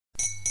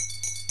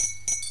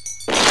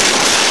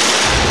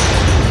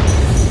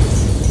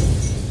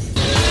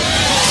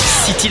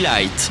City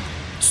Light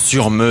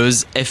sur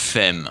Meuse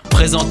FM,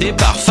 présenté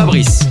par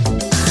Fabrice.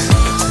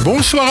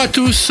 Bonsoir à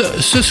tous,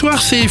 ce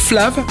soir c'est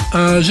Flave,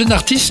 un jeune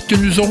artiste que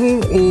nous aurons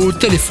au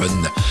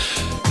téléphone.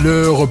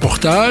 Le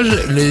reportage,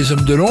 les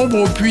hommes de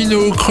l'ombre, puis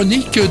nos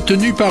chroniques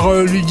tenues par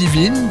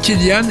Ludivine,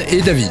 Kylian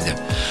et David.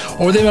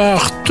 On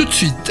démarre tout de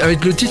suite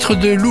avec le titre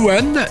de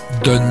Louane,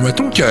 Donne-moi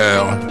ton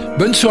cœur.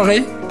 Bonne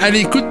soirée, à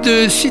l'écoute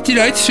de City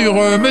Light sur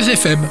Meuse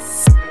FM.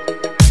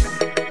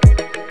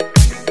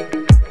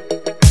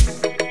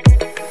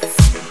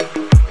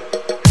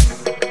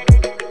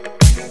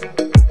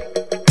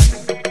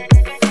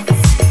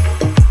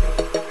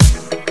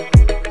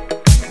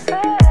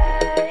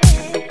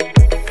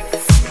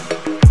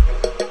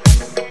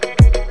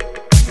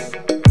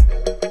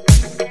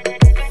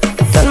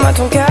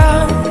 Ton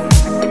cœur,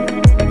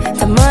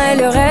 ta main et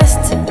le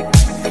reste.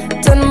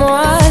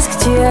 Donne-moi ce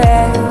que tu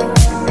es,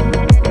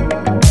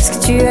 ce que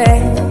tu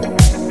es.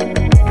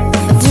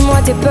 Dis-moi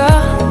tes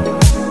peurs,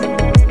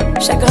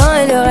 chagrin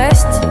et le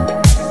reste.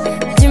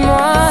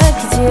 Dis-moi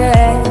qui tu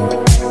es,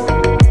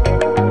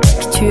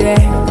 qui tu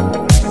es.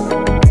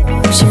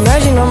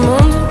 J'imagine un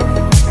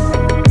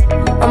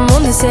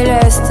monde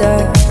céleste,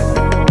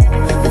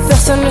 où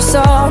personne ne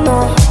sort,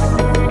 non,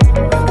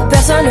 où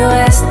personne ne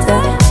reste.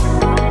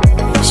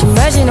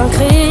 J'imagine un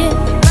cri,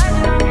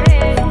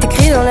 des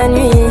cris dans la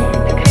nuit.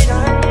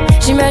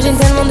 J'imagine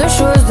tellement de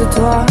choses de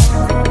toi.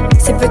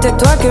 C'est peut-être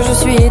toi que je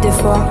suis des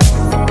fois.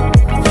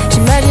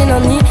 J'imagine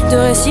un nid de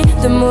récits,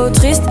 de mots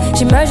tristes.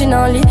 J'imagine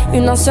un lit,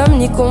 une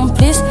insomnie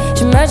complice.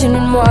 J'imagine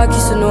une moi qui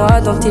se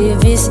noie dans tes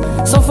vices.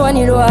 Sans foi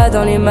ni loi,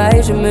 dans les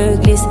mailles je me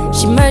glisse.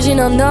 J'imagine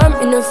un homme,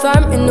 une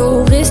femme, une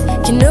nourrice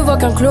qui ne voit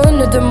qu'un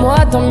clone de moi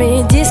dans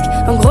mes disques.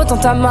 Un gros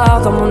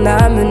tintamarre dans mon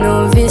âme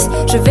novice.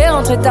 Je vais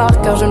rentrer tard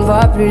car je ne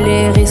vois plus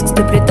les risques. S'il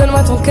te plaît,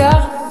 donne-moi ton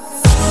cœur.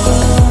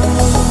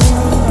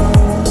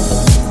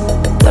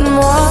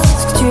 Donne-moi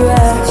ce que tu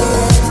es,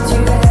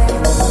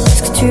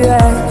 ce que tu es.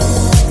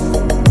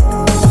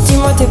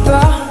 Dis-moi tes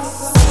peurs.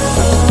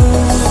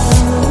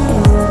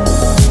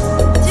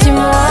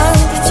 Dis-moi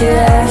qui tu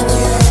es,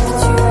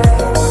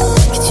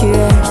 qui tu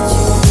es.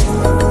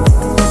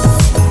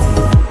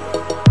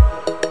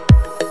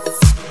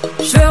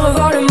 Je veux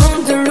revoir le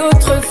monde de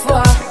l'autre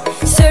fois,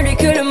 celui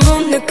que le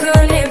monde ne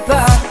connaît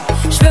pas.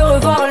 Je veux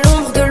revoir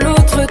l'ombre de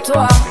l'autre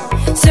toi,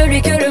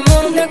 celui que le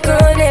monde ne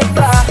connaît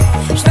pas.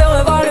 Je veux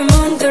revoir le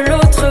monde de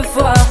l'autre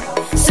fois,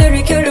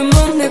 celui que le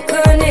monde ne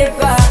connaît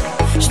pas.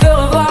 Je veux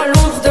revoir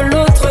l'ombre de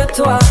l'autre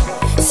toi,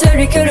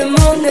 celui que le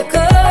monde ne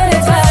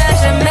connaît pas.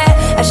 Jamais,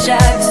 à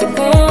chaque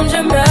seconde je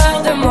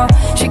meurs de moi.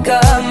 Je suis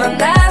comme un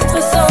astre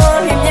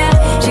sans lumière.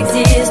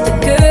 J'existe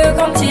que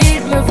quand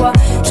il me voit.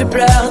 Je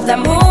pleure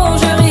d'amour,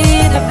 je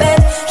ris de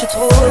peine. Je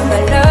trouve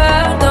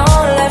malheur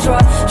dans la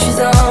joie. Je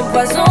suis un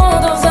poison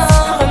dans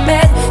un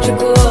remède. Je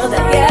cours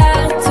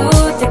derrière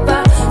tous tes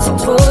pas sans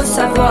trop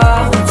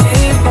savoir où tu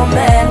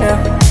m'emmènes.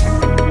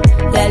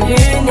 La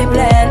lune est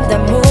pleine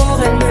d'amour,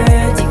 elle me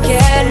dit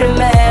qu'elle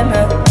m'aime.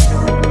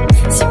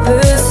 Si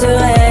peu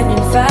sereine,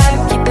 une femme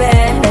qui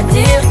peine à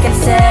dire qu'elle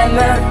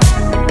s'aime,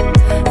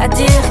 à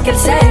dire qu'elle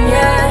saigne.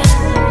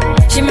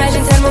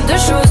 J'imagine tellement de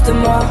choses de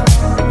moi.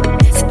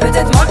 C'est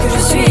peut-être moi que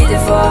je suis des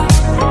fois.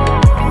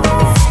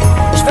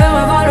 Je veux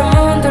revoir le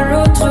monde de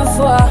l'autre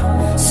fois,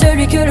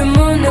 celui que le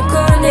monde ne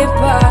connaît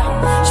pas.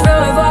 Je veux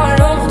revoir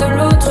l'ombre de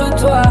l'autre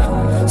toi,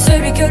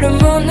 celui que le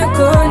monde ne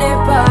connaît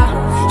pas.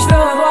 Je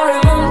veux revoir le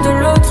monde de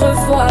l'autre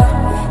fois,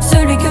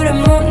 celui que le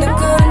monde ne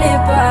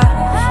connaît pas.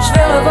 Je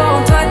veux revoir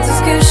en toi tout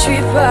ce que je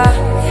suis pas.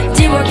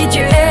 Dis-moi qui tu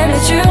es, mais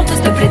surtout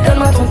s'il te plaît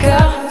donne-moi ton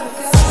cœur.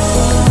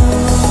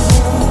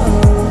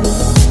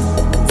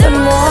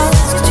 Donne-moi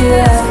ce que tu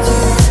es,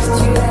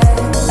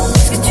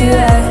 ce que tu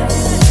es.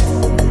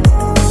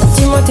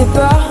 Dis-moi tes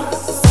peurs.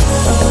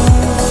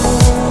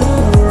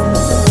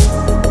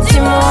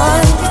 Dis-moi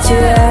qui tu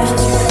es,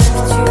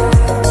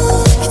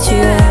 qui tu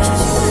es.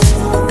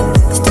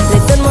 S'il te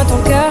plaît donne-moi ton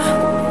cœur.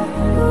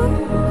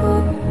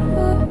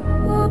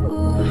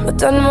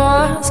 Donne-moi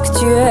ce que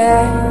tu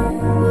es,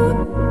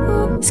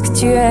 ce que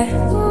tu es.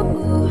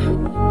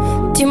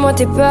 Dis-moi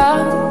tes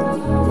peurs.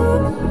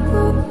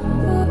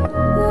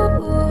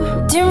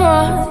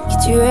 Dis-moi qui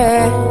tu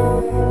es,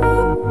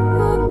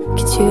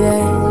 qui tu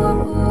es.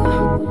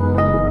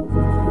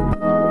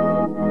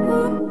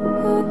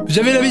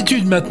 J'avais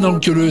l'habitude maintenant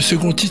que le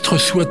second titre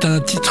soit un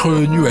titre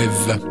New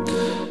Wave.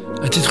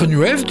 Un titre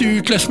New Wave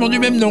du classement du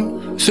même nom.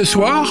 Ce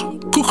soir,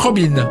 Cook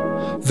Robin,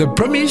 The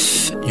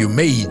Promise You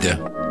Made.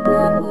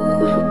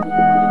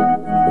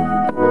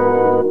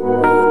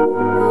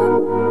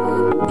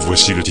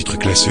 Voici le titre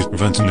classé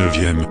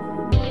 29e.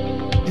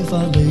 If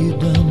I laid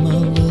down my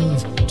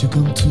love to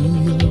come to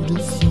your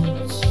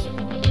defense,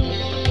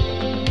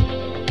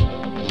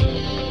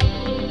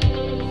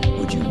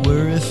 would you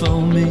worry for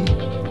me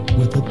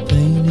with a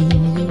pain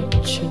in your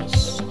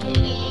chest?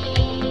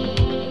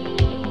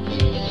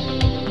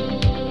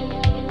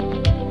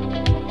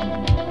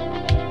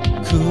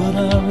 Could I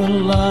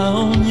rely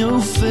on your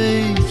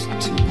faith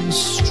to be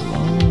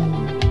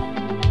strong,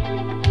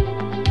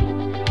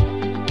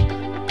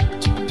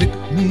 to pick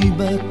me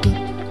back up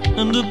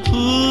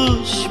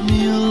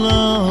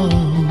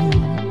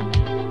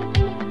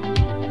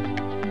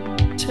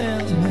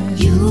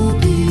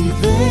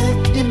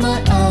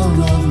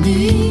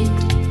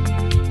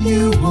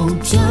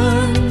won't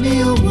turn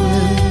me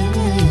away.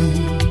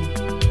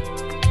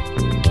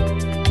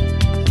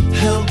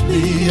 Help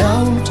me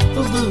out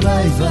of the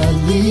life I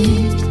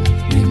lead.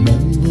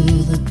 Remember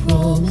the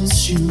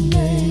promise you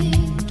made.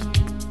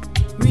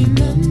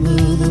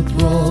 Remember the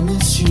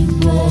promise you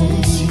made.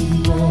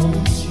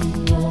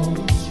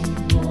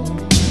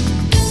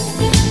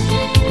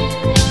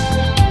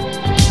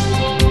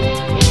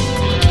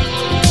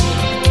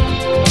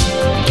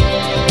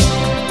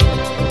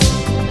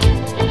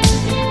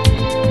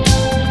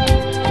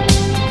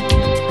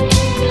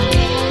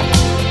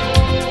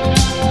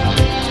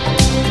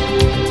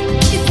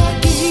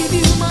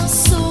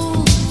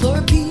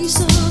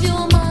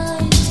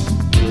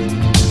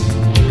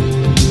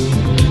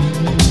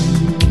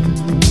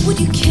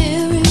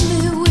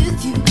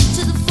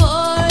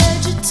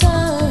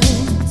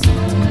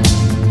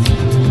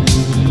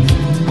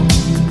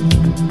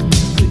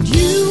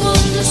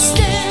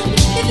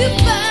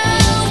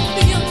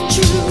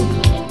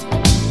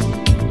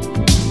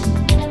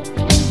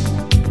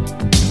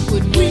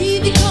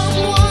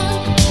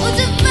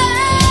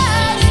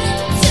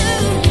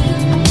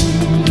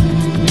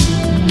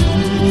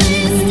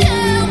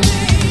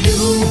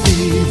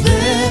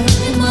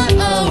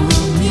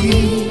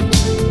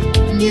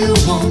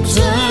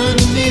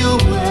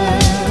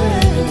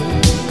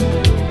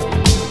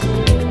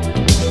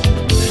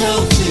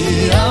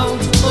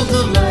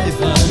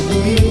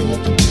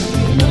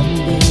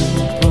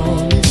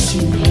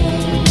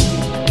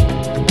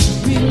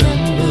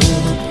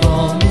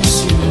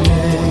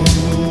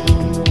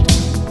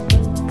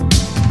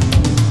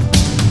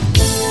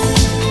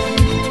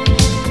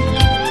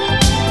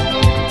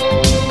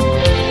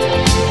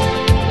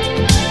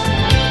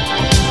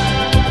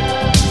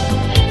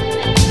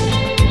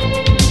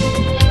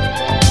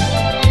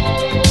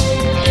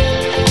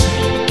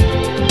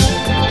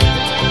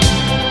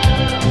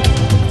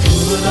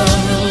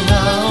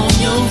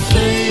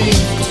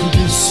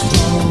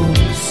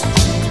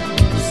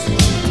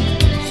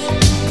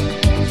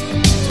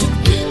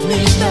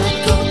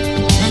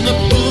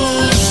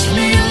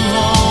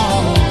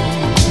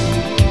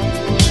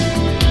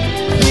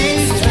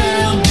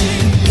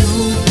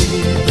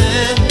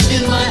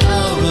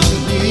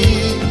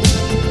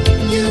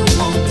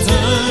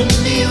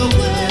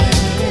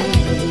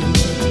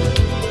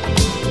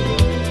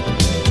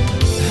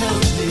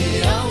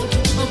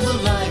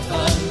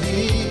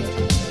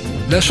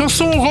 La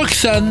chanson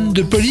Roxanne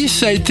de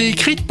Police a été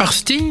écrite par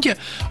Sting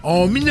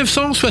en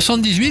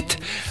 1978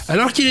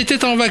 alors qu'il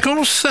était en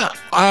vacances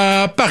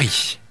à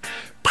Paris.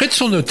 Près de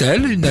son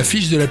hôtel, une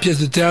affiche de la pièce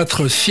de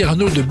théâtre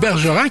Cyrano de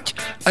Bergerac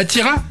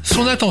attira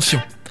son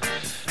attention.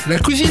 La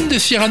cousine de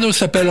Cyrano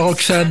s'appelle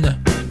Roxane.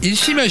 Il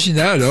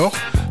s'imagina alors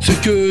ce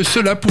que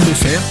cela pouvait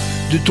faire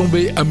de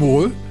tomber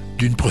amoureux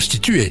d'une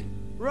prostituée.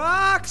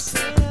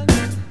 Roxanne,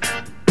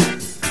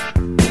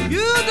 you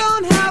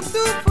don't have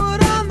to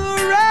put on the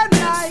red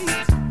light.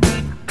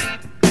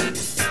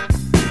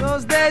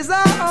 Those days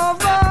are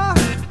over.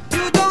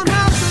 You don't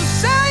have to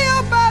sell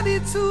your body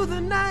to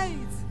the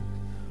night.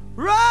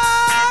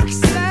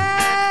 Roxanne,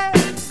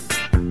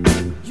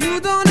 you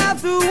don't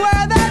have to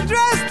wear that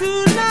dress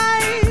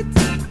tonight.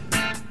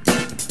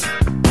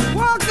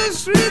 Walk the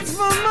streets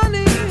for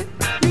money.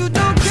 You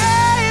don't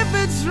care if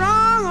it's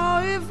wrong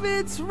or if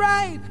it's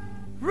right.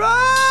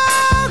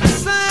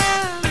 Roxanne,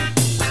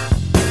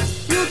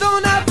 you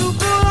don't have to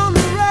put on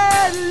the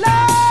red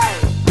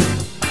light.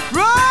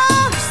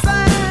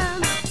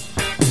 Roxanne,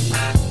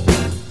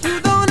 you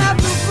don't have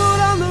to put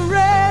on the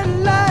red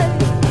light.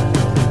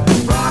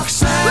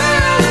 Roxanne,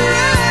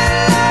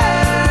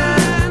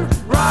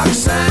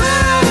 Roxanne,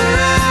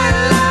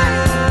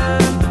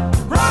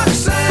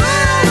 Roxanne,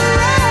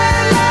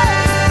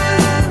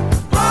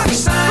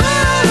 Roxanne,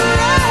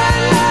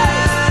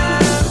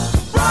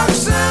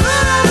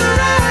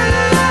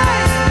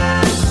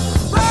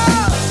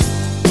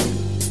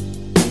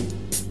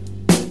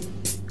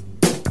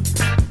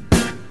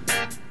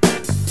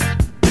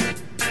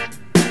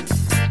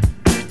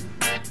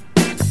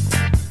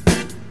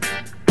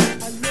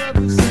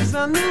 Roxanne, since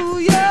I knew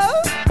you,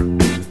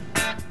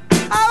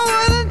 I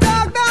wouldn't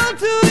talk down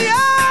to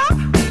you.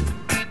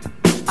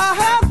 I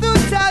have to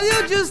tell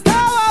you just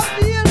how I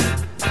feel.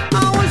 I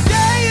won't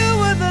share you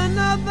with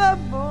another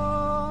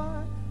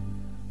boy.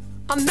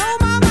 I know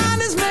my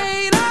mind is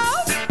made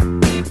up,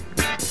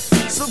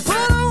 so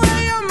put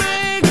away your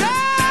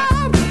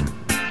makeup.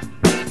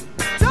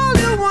 Told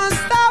you once,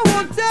 I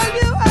won't tell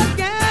you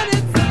again.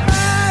 It's a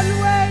bad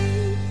way.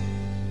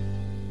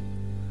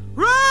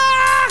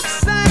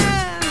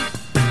 Roxanne,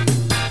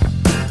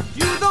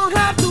 you don't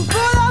have to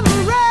put on the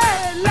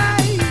red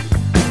light.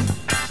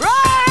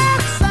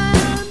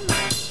 Roxanne,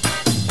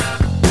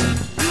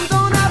 you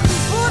don't have to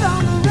put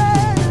on the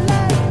red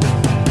light.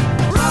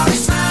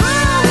 Roxanne,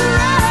 put on the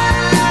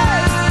red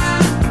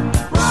light.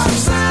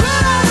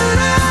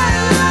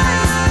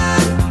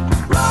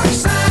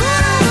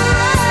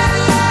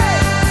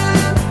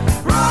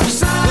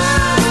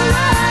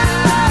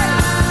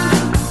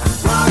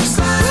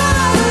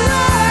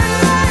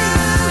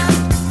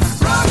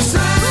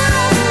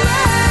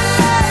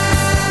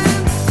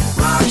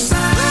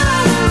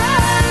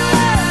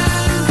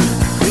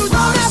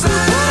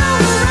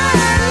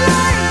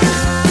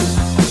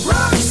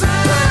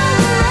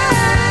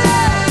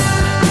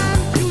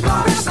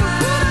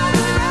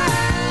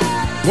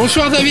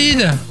 Bonsoir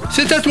David,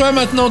 c'est à toi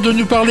maintenant de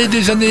nous parler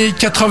des années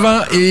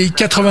 80 et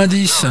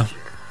 90.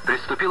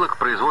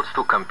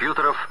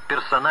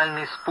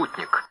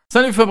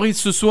 Salut Fabrice,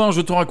 ce soir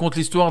je te raconte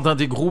l'histoire d'un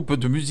des groupes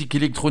de musique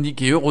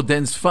électronique et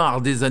eurodance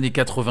phares des années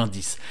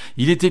 90.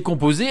 Il était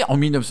composé en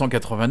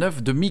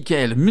 1989 de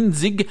Michael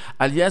Munzig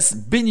alias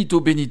Benito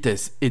Benitez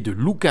et de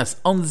Lucas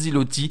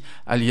Anzilotti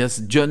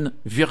alias John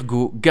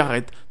Virgo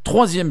Garrett,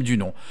 troisième du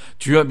nom.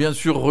 Tu as bien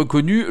sûr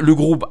reconnu le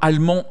groupe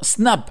allemand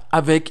Snap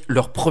avec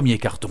leur premier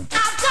carton.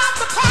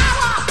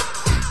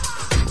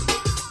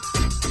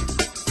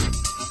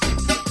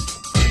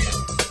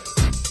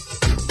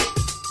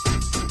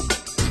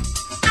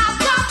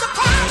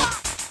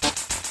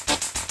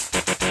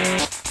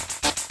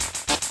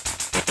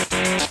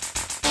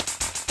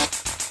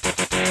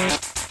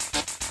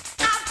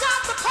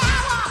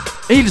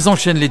 Et ils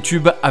enchaînent les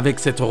tubes avec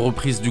cette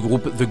reprise du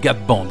groupe The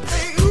Gap Band.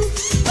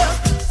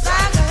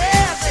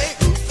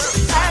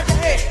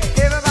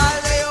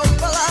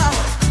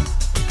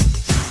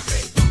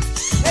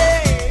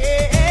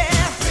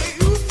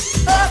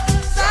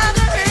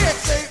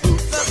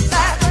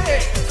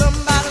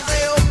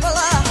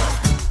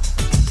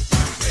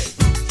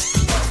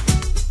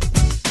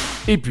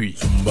 Et puis...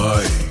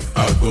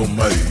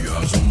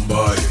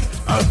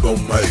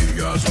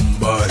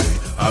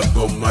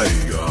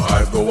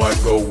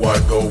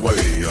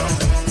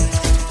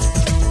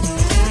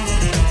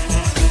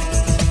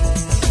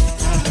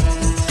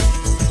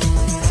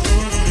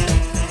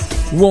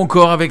 Ou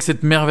encore avec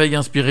cette merveille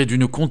inspirée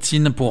d'une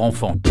comptine pour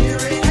enfants.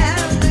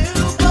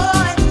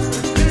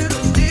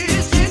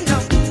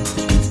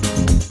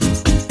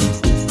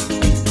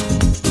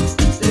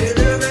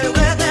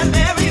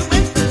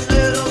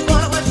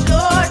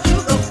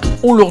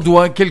 On leur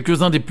doit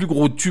quelques-uns des plus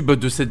gros tubes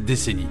de cette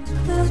décennie.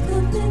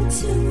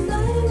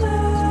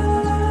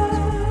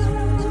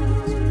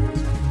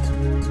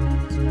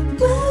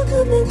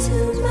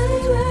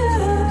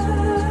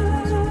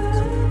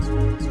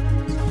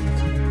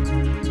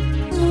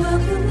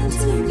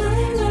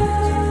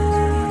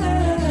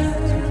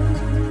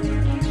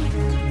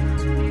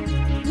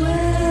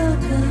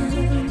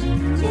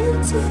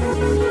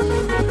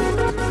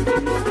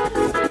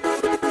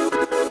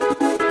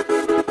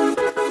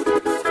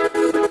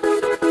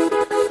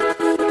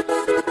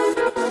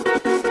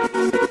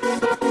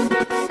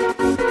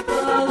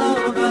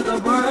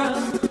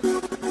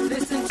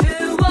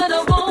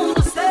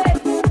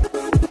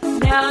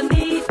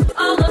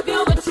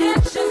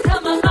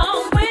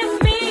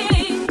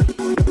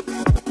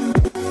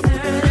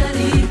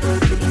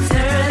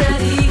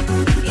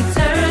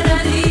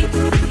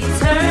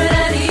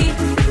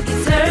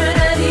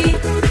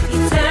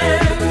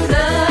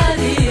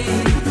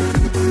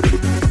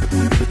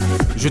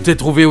 Je t'ai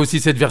trouvé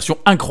aussi cette version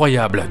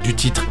incroyable du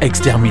titre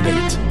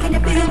Exterminate.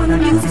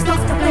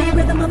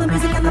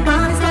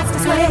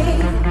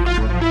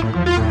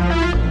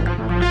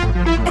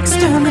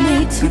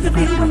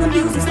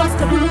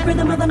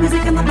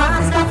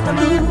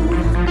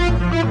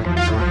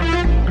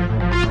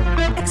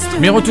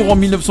 Mais retour en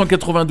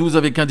 1992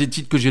 avec un des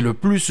titres que j'ai le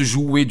plus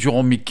joué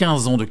durant mes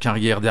 15 ans de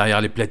carrière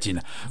derrière les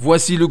platines.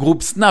 Voici le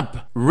groupe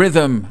Snap,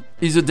 Rhythm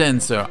is a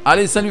Dancer.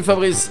 Allez, salut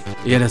Fabrice,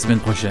 et à la semaine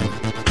prochaine.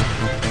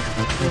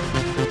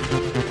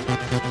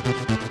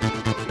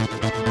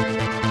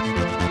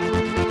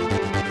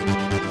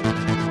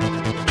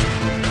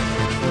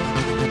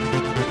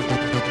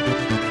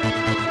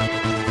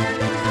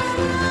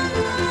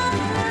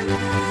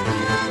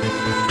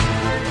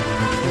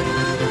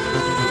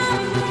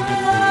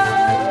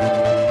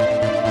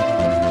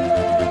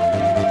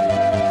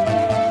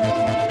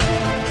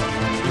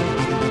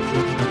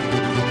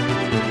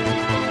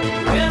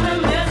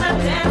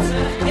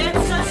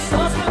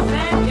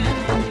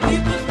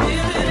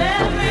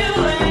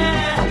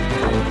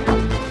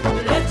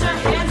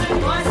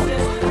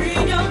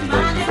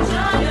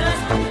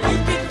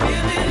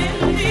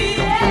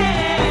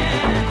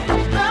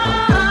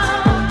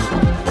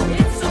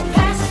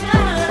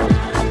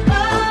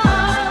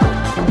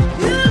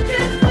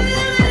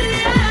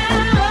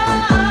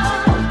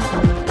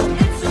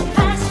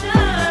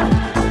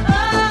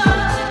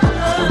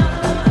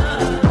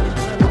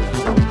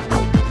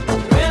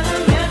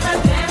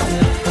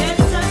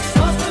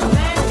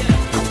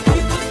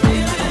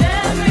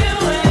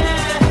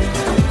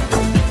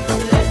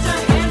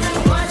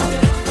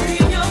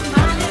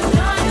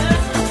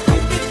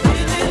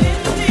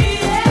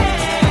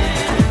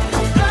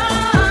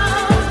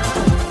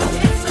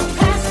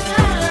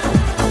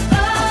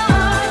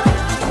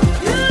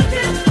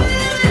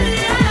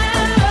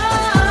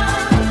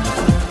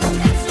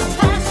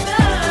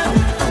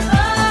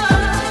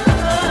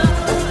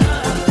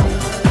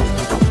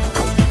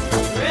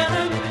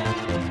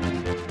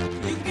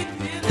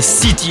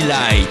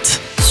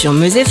 Light sur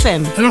Meuse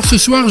FM. Alors ce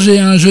soir, j'ai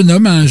un jeune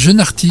homme, un jeune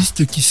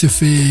artiste qui se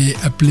fait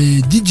appeler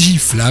DJ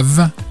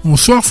Flave.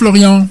 Bonsoir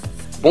Florian.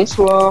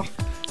 Bonsoir.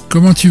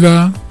 Comment tu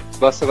vas ?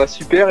 Bah ça va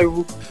super, et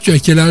vous ? Tu as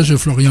quel âge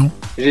Florian ?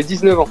 J'ai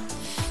 19 ans.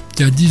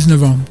 Tu as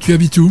 19 ans. Tu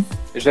habites où ?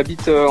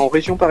 J'habite en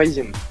région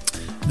parisienne.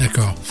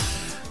 D'accord.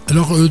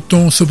 Alors,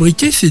 ton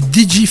sobriquet, c'est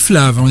DJ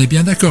Flave, on est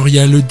bien d'accord, il y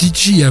a le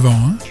DJ avant.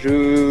 Hein.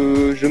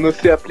 Je me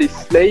fais appeler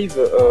Flave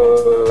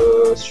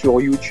sur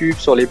YouTube,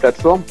 sur les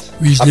plateformes.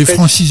 Oui, je l'ai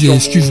francisé,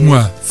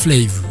 excuse-moi,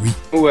 Flave, oui.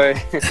 Ouais,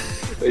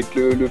 avec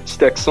le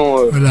petit accent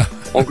voilà.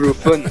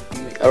 anglophone.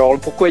 Alors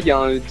pourquoi il y a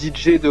un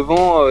DJ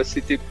devant,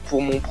 c'était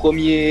pour mon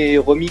premier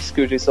remix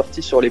que j'ai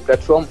sorti sur les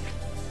plateformes.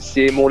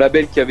 C'est mon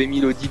label qui avait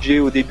mis le DJ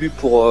au début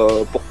pour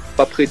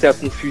pas prêter à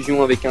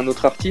confusion avec un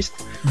autre artiste.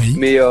 Oui.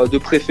 Mais de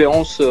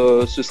préférence,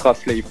 ce sera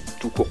Flave,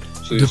 tout court.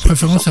 De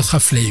préférence, ça sera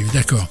Flave,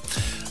 d'accord.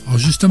 Alors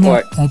justement,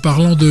 en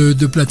parlant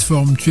de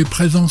plateforme, tu es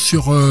présent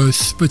sur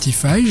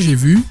Spotify, j'ai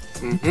vu,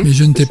 mais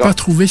je ne t'ai pas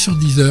trouvé sur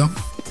Deezer.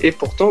 Et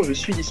pourtant, je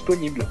suis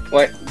disponible.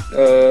 Ouais,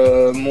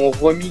 mon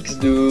remix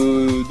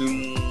du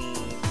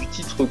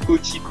titre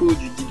Kotico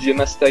du DJ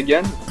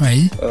Mastagan,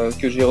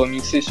 que j'ai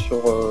remixé sur...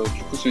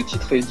 du coup, ce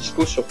titre est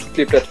dispo sur toutes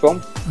les plateformes.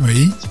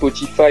 Oui.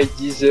 Spotify,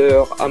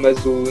 Deezer,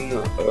 Amazon,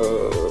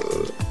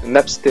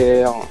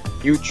 Napster,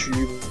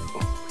 YouTube,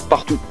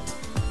 partout.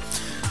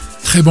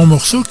 Très bon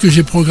morceau que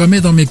j'ai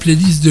programmé dans mes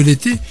playlists de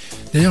l'été.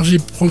 D'ailleurs, j'ai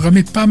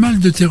programmé pas mal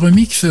de tes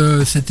remixes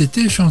cet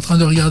été. Je suis en train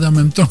de regarder en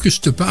même temps que je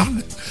te parle.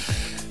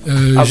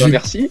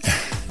 Merci.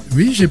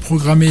 Oui, j'ai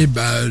programmé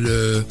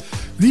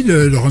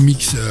le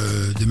remix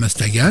de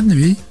Mastagan,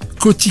 oui.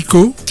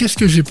 Kotico. Qu'est-ce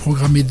que j'ai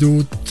programmé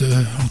d'autre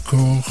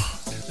encore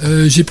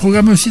j'ai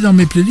programmé aussi dans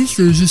mes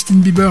playlists Justin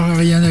Bieber,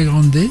 Ariana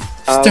Grande,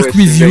 Stuck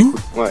With You.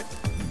 Ouais.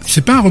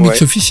 C'est pas un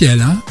remix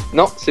officiel, hein?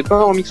 Non, c'est pas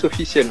un remix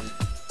officiel.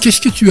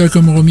 Qu'est-ce que tu as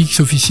comme remix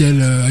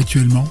officiel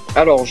actuellement?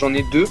 Alors, j'en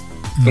ai deux.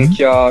 Donc,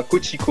 il y a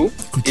Kotico.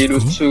 Et le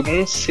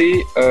second, c'est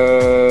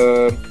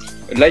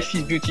Life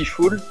is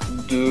Beautiful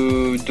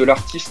de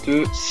l'artiste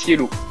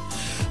Cielo.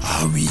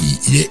 Ah oui,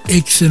 il est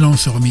excellent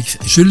ce remix.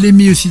 Je l'ai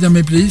mis aussi dans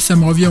mes playlists, ça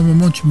me revient au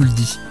moment où tu me le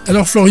dis.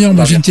 Alors Florian,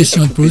 moi j'ai une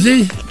question à te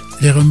poser.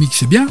 Les remixes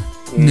c'est bien,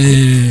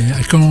 mais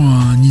à quand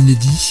un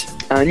inédit?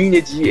 Un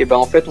inédit, et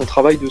en fait on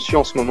travaille dessus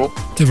en ce moment.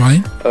 C'est vrai.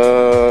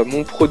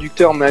 Mon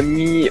producteur m'a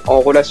mis en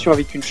relation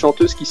avec une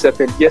chanteuse qui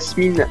s'appelle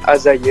Yasmine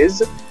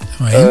Azayez.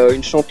 Ouais.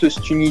 Une chanteuse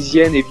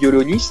tunisienne et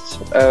violoniste.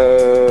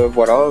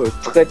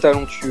 Très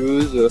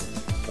talentueuse.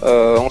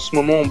 En ce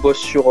moment on bosse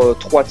sur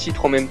 3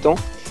 titres en même temps.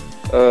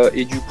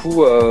 Et du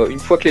coup, une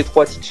fois que les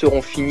 3 titres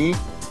seront finis,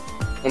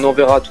 on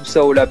enverra tout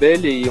ça au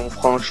label et on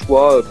fera un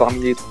choix parmi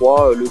les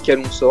 3, lequel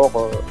on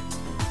sort.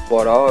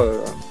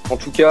 En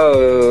tout cas,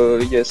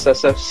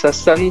 ça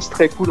s'annonce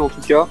très cool en tout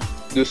cas,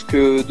 de ce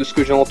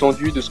que j'ai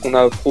entendu, de ce qu'on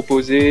a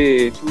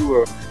proposé et tout.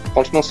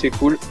 Franchement, c'est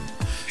cool.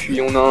 Puis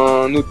on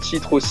a un autre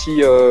titre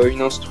aussi,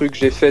 une instru que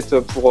j'ai faite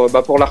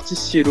pour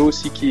l'artiste Cielo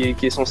aussi qui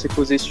est censé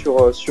poser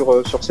sur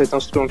cet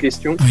instru en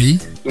question. Oui.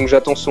 Donc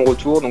j'attends son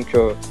retour. Donc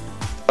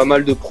pas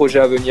mal de projets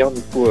à venir,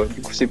 du coup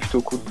c'est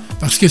plutôt cool.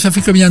 Parce que ça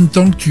fait combien de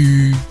temps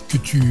que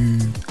tu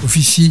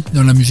officies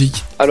dans la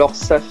musique? Alors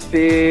ça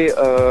fait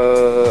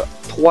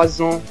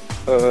 3 ans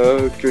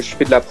que je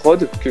fais de la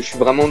prod, que je suis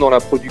vraiment dans la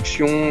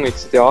production,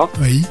 etc.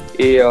 Oui.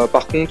 Et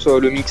par contre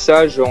le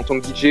mixage en tant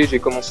que DJ, j'ai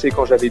commencé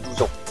quand j'avais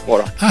 12 ans.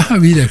 Voilà. Ah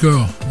oui,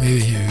 d'accord.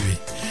 Oui.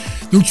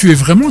 Donc tu es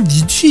vraiment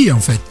DJ en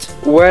fait?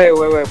 Ouais,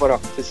 voilà,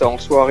 c'est ça. En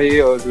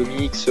soirée, je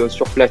mixe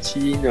sur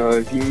platine,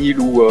 vinyle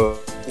ou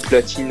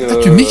platine. Ah,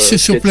 tu mixes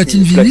sur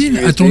platine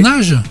vinyle à ton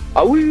âge?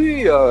 Ah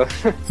oui.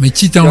 Mais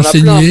qui t'a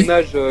enseigné? Il y en a plein à mon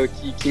âge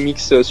qui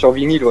mixent sur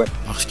vinyle, ouais.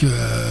 Parce que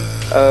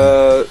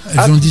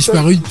elles ont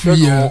disparu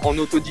depuis. En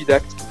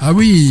autodidacte. Ah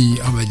oui,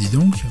 dis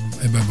donc.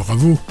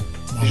 Bravo.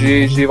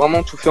 J'ai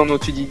vraiment tout fait en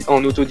autodidacte,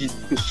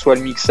 que ce soit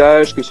le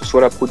mixage, que ce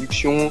soit la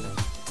production.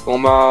 Quand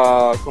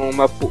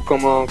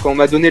on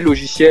m'a donné le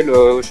logiciel,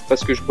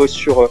 parce que je bosse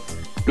sur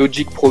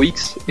Logic Pro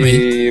X,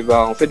 et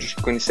en fait je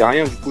connaissais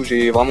rien, du coup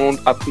j'ai vraiment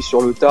appris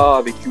sur le tas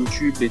avec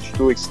YouTube, les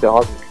tutos, etc.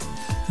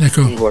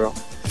 D'accord. Donc voilà.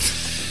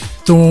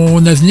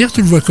 Ton avenir,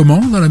 tu le vois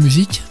comment dans la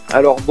musique?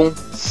 Alors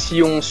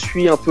si on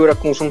suit un peu la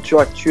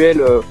conjoncture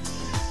actuelle,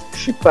 je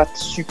suis pas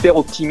super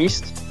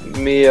optimiste,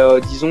 mais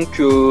disons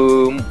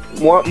que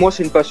moi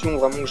c'est une passion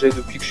vraiment que j'ai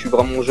depuis que je suis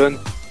vraiment jeune.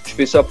 Je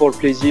fais ça pour le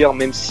plaisir,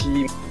 même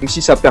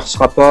si ça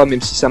percera pas,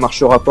 même si ça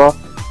marchera pas,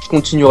 je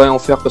continuerai à en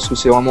faire parce que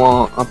c'est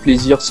vraiment un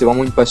plaisir, c'est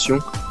vraiment une passion.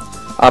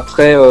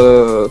 Après,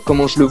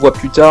 comment je le vois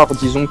plus tard,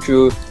 disons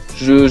que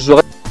je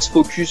reste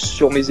focus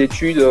sur mes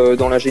études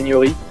dans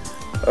l'ingénierie.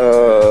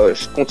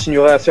 Je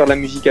continuerai à faire de la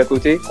musique à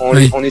côté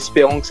en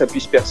espérant que ça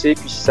puisse percer.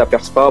 Puis si ça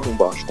perce pas,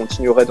 je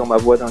continuerai dans ma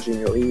voie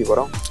d'ingénierie,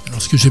 voilà.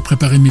 Lorsque j'ai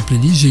préparé mes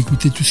playlists, j'ai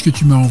écouté tout ce que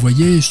tu m'as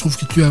envoyé et je trouve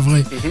que tu as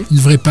une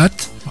vraie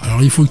patte.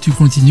 Alors il faut que tu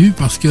continues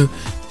parce que,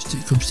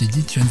 comme je t'ai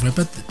dit, tu as une vraie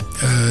patte.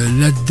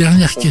 La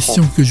dernière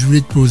question que je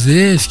voulais te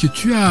poser, est-ce que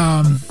tu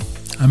as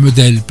un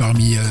modèle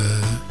parmi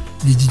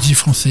les DJ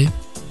français?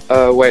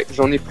 Ouais,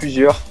 j'en ai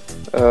plusieurs.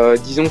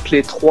 Disons que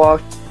les 3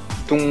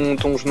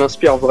 dont je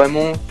m'inspire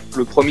vraiment,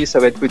 le premier ça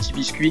va être Petit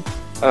Biscuit,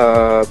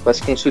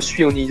 parce qu'on se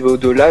suit au niveau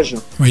de l'âge.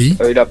 Oui.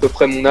 Il a à peu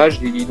près mon âge,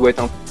 il doit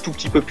être un tout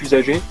petit peu plus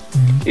âgé.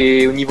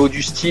 Et au niveau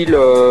du style,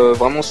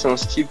 vraiment c'est un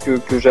style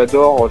que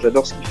j'adore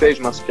ce qu'il fait et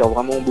je m'inspire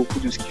vraiment beaucoup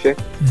de ce qu'il fait.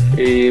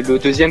 Et le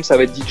deuxième, ça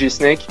va être DJ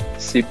Snake.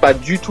 C'est pas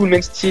du tout le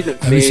même style,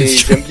 mais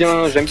j'aime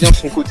bien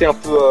son côté un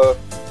peu...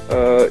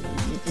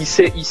 il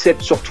sait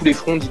sur tous les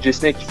fronts. DJ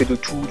Snake, il fait de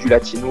tout, du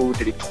latino,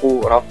 d'électro,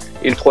 voilà.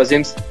 Et le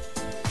troisième, c'est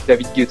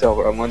David Guetta.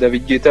 Voilà. Moi,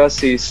 David Guetta,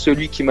 c'est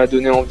celui qui m'a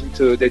donné envie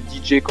d'être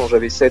DJ quand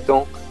j'avais 7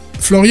 ans.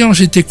 Florian,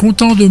 j'étais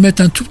content de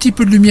mettre un tout petit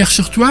peu de lumière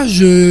sur toi.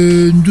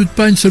 Je ne doute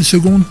pas une seule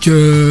seconde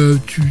que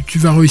tu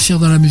vas réussir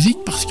dans la musique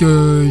parce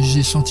que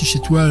j'ai senti chez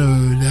toi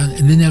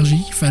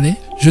l'énergie qu'il fallait.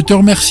 Je te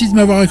remercie de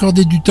m'avoir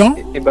accordé du temps.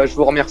 Et je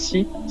vous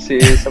remercie.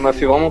 Ça m'a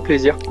fait vraiment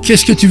plaisir.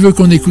 Qu'est-ce que tu veux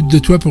qu'on écoute de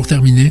toi pour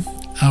terminer ?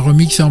 Un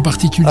remix en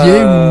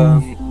particulier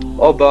ou...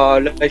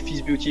 Life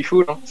is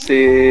Beautiful. Hein.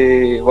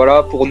 C'est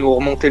pour nous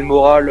remonter le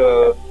moral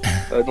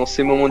dans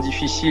ces moments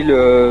difficiles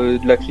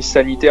de la crise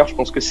sanitaire. Je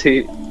pense que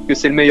c'est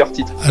le meilleur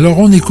titre. Alors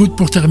on écoute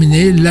pour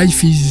terminer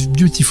Life is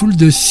Beautiful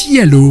de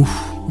CLO.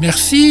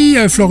 Merci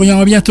Florian,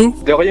 à bientôt.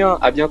 De rien,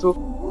 à bientôt.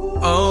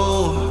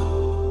 Oh,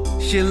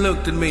 she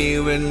looked at me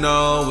when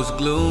all was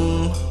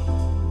gloom.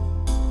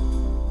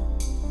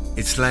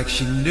 It's like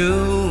she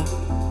knew,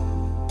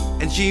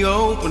 and she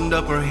opened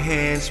up her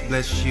hands,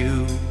 bless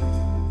you.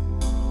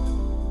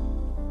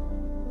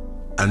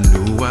 I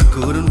knew I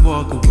couldn't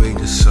walk away,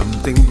 there's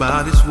something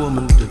about this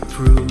woman to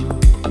prove.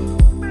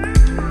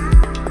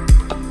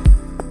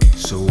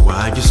 So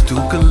I just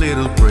took a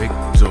little break,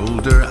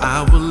 told her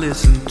I will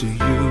listen to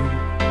you.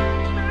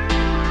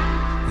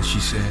 And she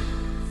said,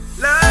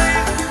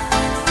 life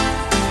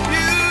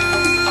beautiful.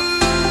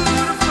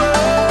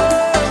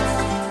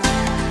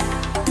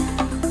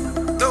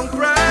 Don't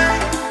cry,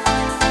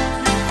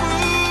 you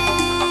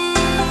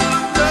fool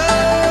of love.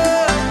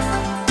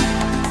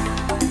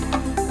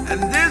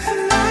 And this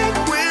night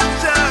when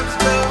times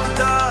go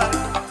dark,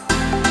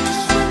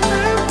 just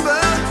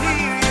remember,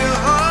 hear your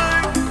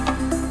heart.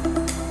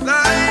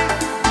 Life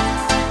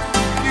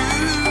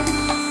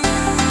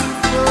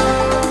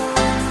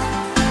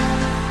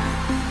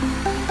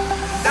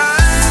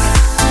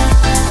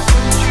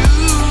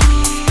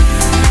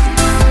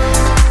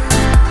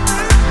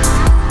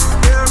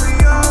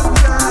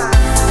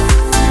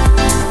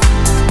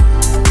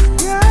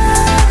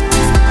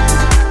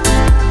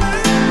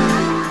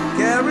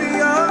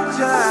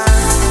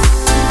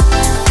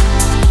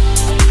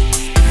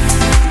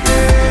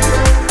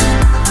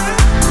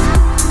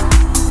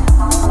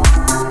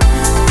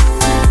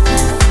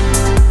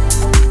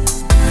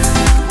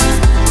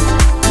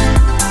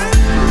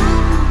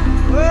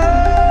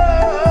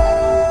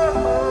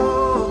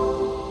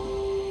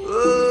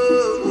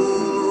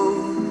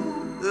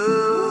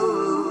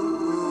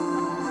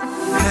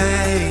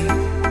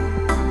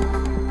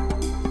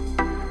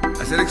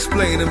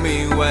Explain to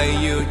me why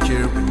you're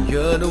here when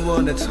you're the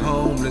one that's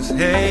homeless.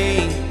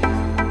 Hey,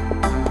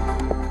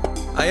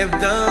 I have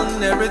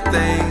done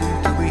everything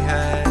to be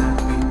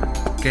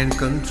happy. Can't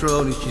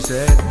control it, she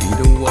said. Be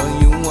the one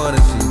you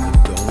wanna see,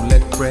 but don't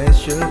let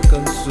pressure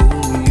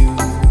consume you.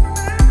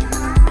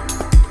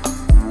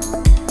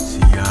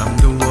 See, I'm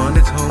the one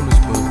that's homeless,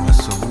 but my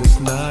soul is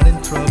not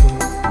in trouble.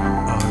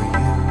 Are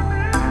you?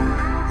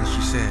 And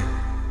she said,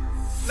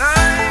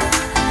 life.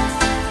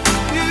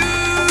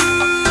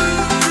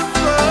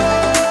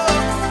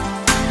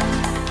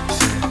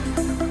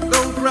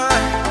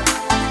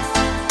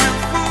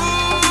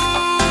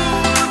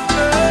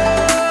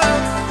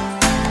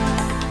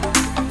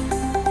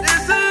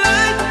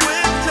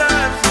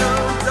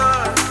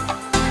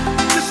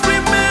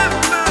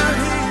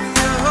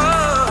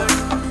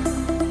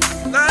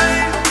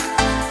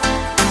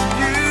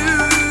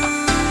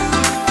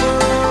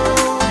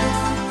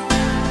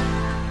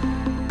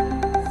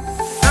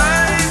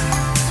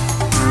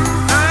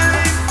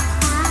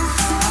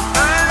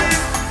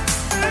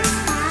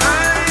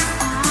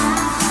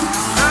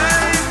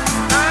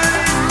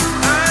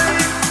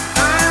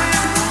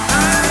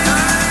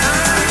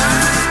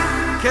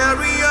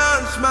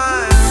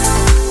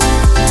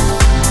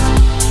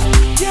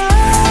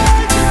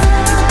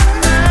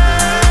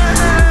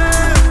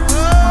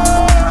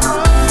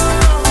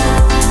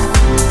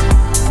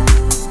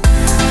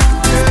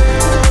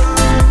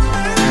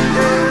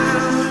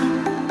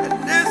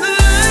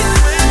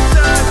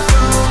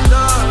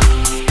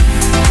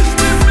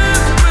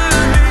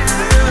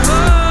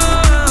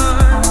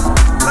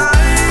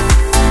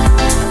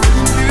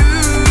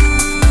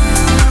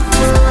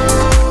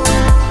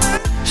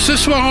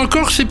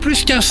 Encore, c'est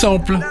plus qu'un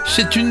sample.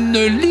 C'est une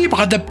libre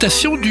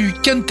adaptation du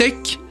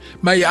Cantek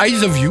My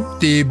Eyes of You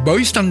des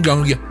Boys and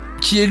Gang,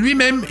 qui est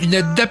lui-même une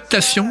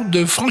adaptation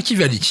de Frankie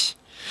Valli.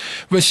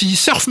 Voici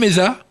Surf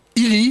Mesa,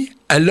 Illy,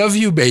 I Love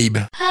You Babe.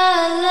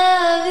 I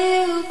love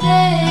you,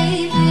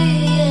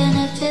 baby, and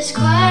if it's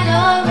quite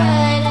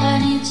alright, I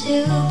need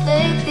to,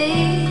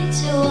 baby,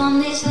 to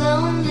on these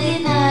lonely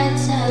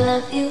nights. I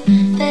love you,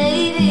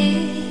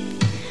 baby,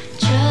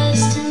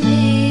 trust in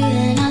me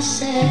when I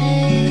say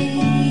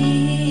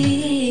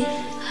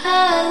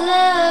I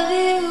love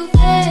you,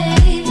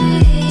 baby,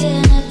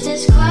 and if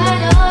it's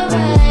quite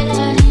alright,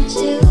 I need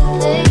to,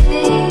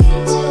 baby,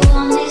 to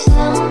on these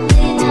lonely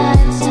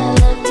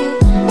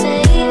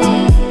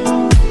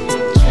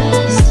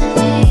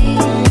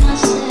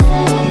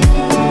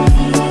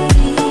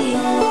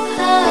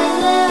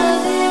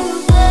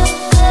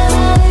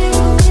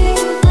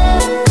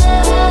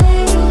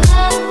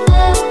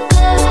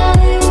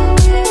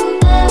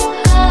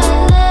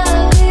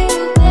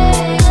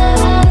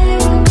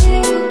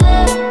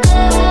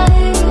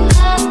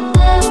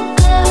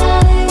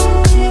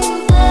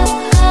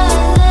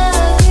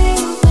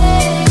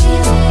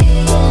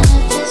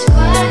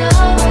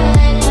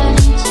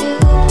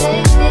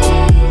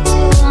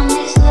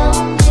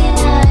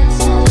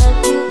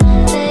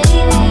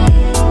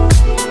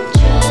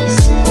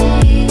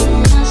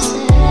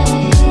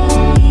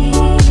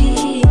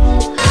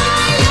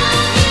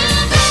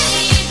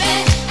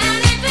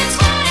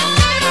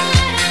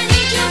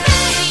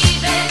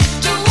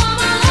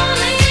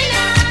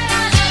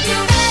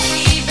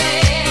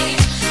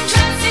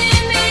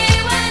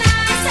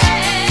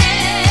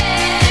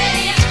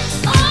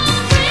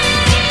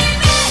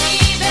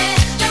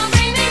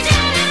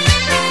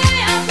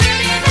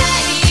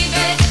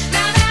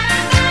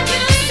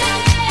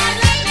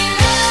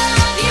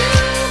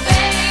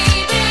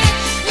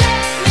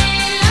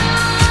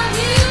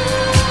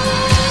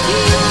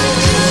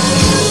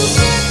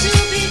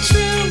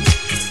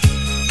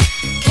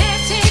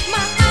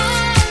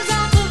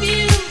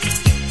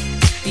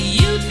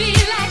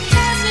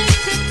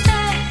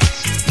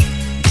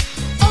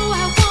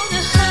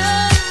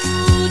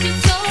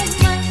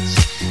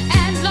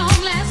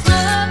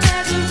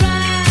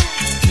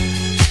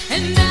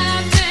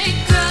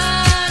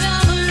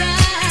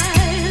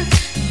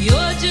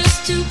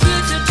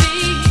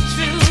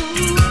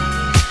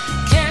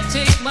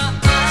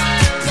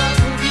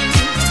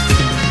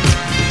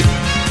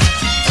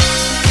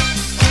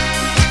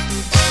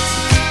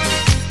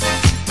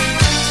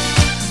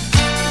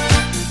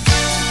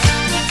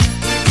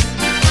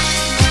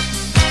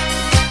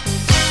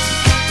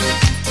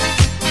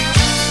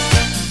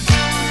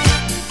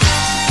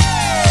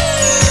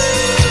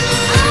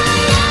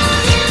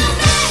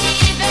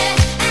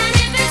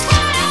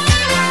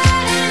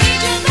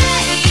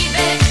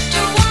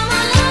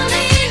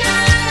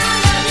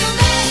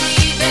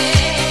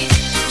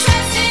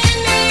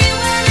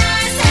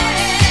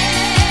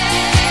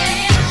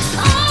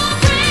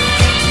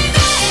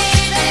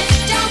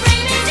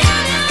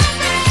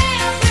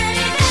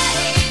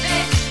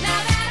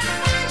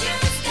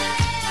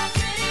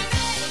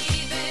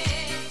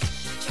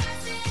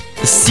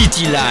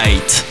City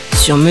Light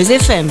sur Meuse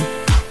FM.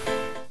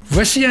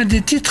 Voici un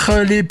des titres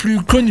les plus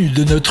connus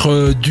de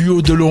notre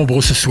duo de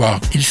l'ombre ce soir.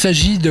 Il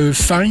s'agit de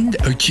Find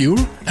a Cure,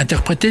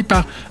 interprété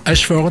par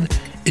Ashford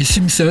et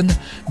Simpson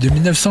de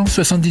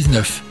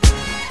 1979.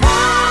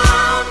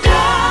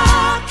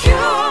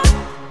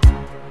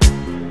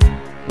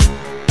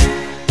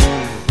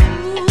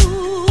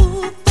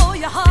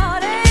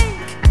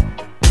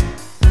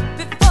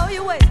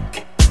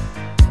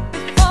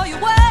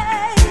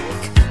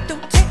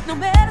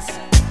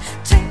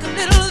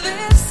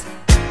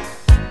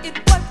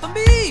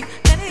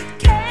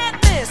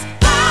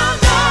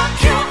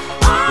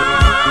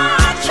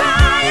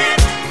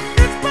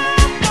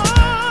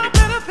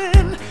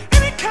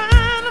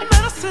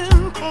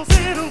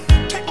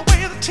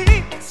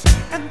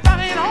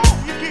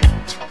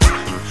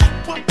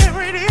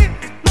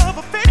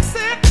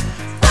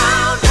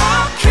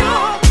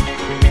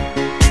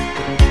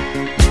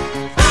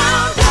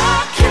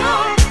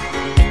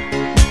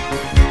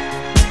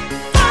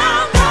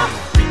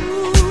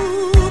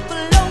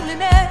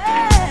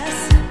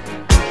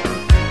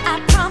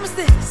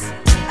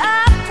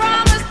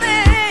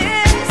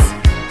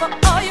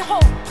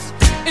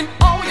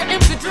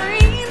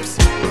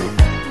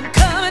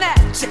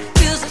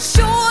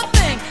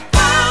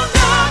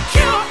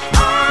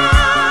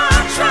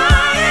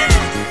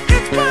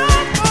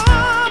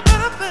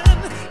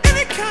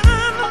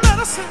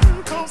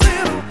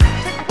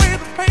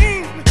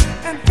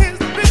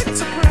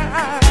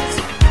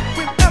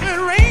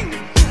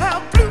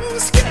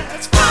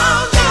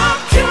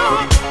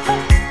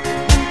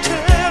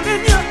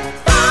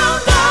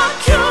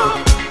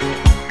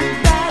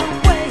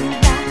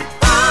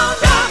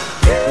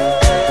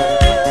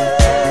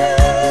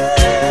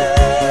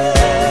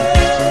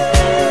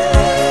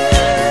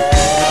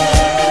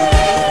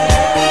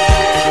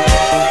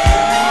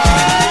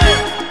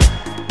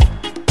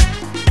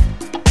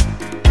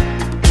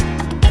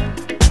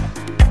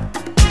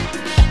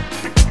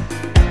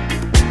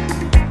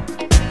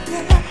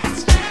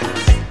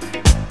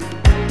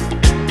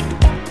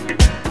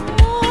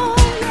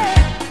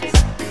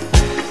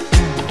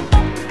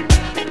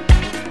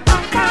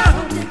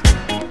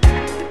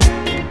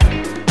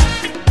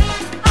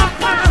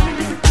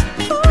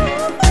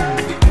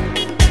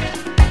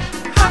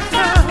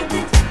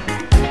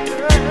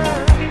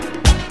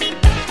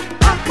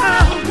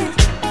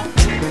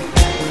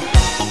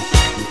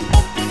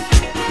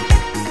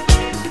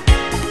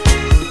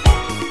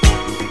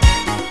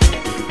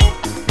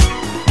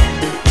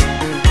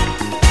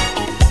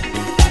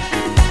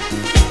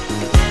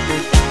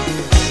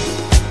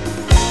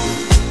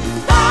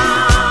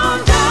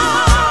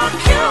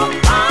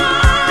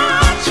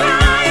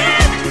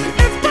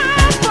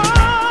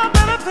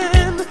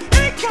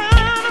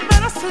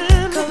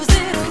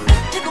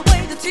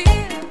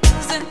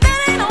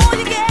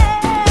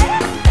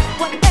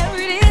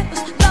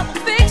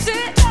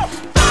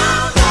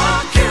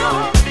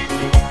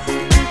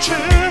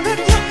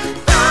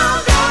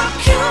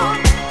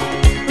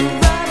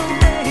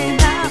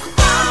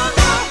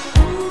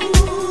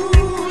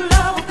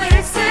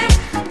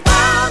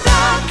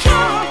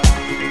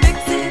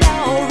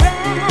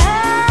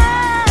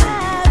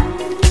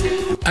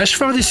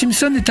 Ashford et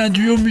Simpson est un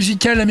duo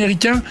musical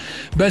américain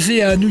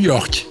basé à New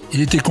York.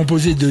 Il était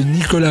composé de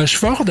Nicolas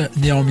Ashford,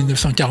 né en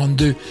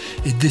 1942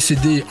 et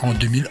décédé en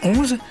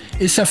 2011,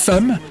 et sa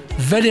femme,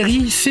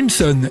 Valerie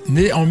Simpson,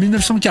 née en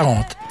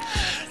 1940.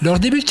 Leur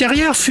début de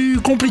carrière fut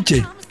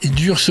compliqué. Ils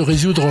durent se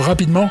résoudre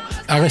rapidement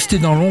à rester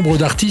dans l'ombre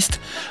d'artistes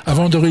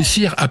avant de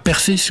réussir à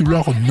percer sous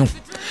leur nom.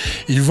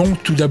 Ils vont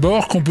tout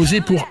d'abord composer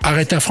pour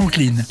Aretha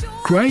Franklin,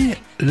 Cry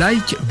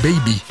Like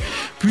Baby.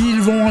 Puis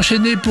ils vont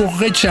enchaîner pour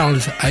Ray Charles,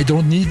 I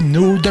Don't Need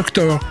No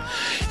Doctor.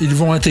 Ils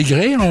vont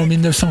intégrer en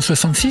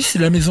 1966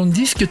 la maison de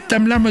disques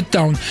Tamla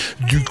Motown.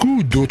 Du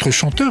coup, d'autres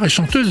chanteurs et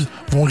chanteuses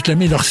vont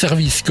réclamer leur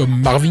service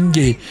comme Marvin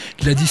Gaye,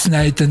 Gladys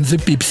Knight and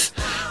the Pips,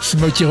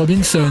 Smokey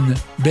Robinson,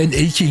 Ben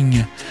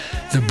Aching,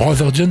 The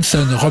Brother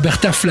Johnson,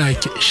 Roberta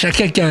Flack,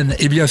 Chaka Khan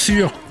et bien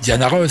sûr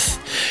Diana Ross.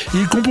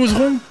 Ils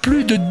composeront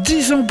plus de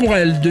 10 ans pour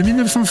elle, de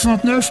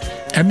 1969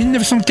 à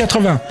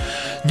 1980.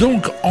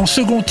 Donc, en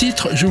second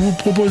titre, je vous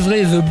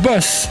proposerai The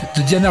Boss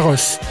de Diana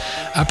Ross.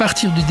 À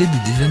partir du début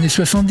des années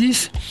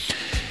 70,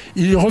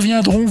 ils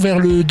reviendront vers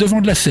le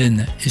devant de la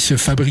scène et se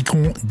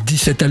fabriqueront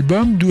 17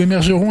 albums d'où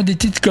émergeront des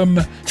titres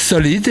comme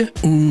Solid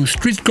ou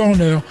Street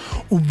Corner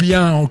ou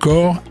bien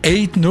encore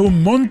Ain't No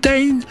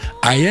Mountain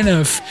High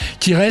Enough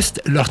qui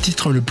reste leur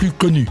titre le plus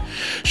connu.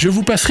 Je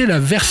vous passerai la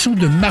version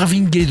de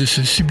Marvin Gaye de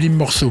ce sublime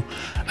morceau.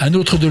 Un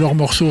autre de leurs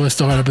morceaux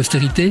restera à la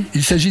postérité.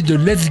 Il s'agit de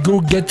Let's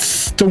Go Get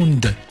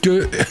Stoned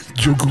que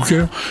Joe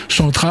Cooker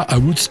chantera à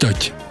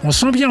Woodstock. On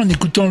sent bien en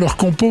écoutant leurs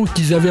compos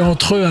qu'ils avaient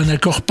entre eux un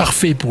accord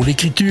parfait pour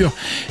l'écriture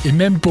et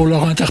même pour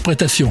leur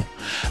interprétation.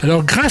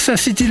 Alors grâce à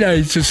City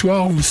Light ce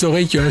soir, vous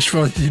saurez que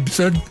Ashford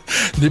Simpson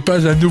n'est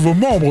pas un nouveau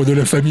membre de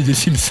la famille des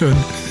Simpsons.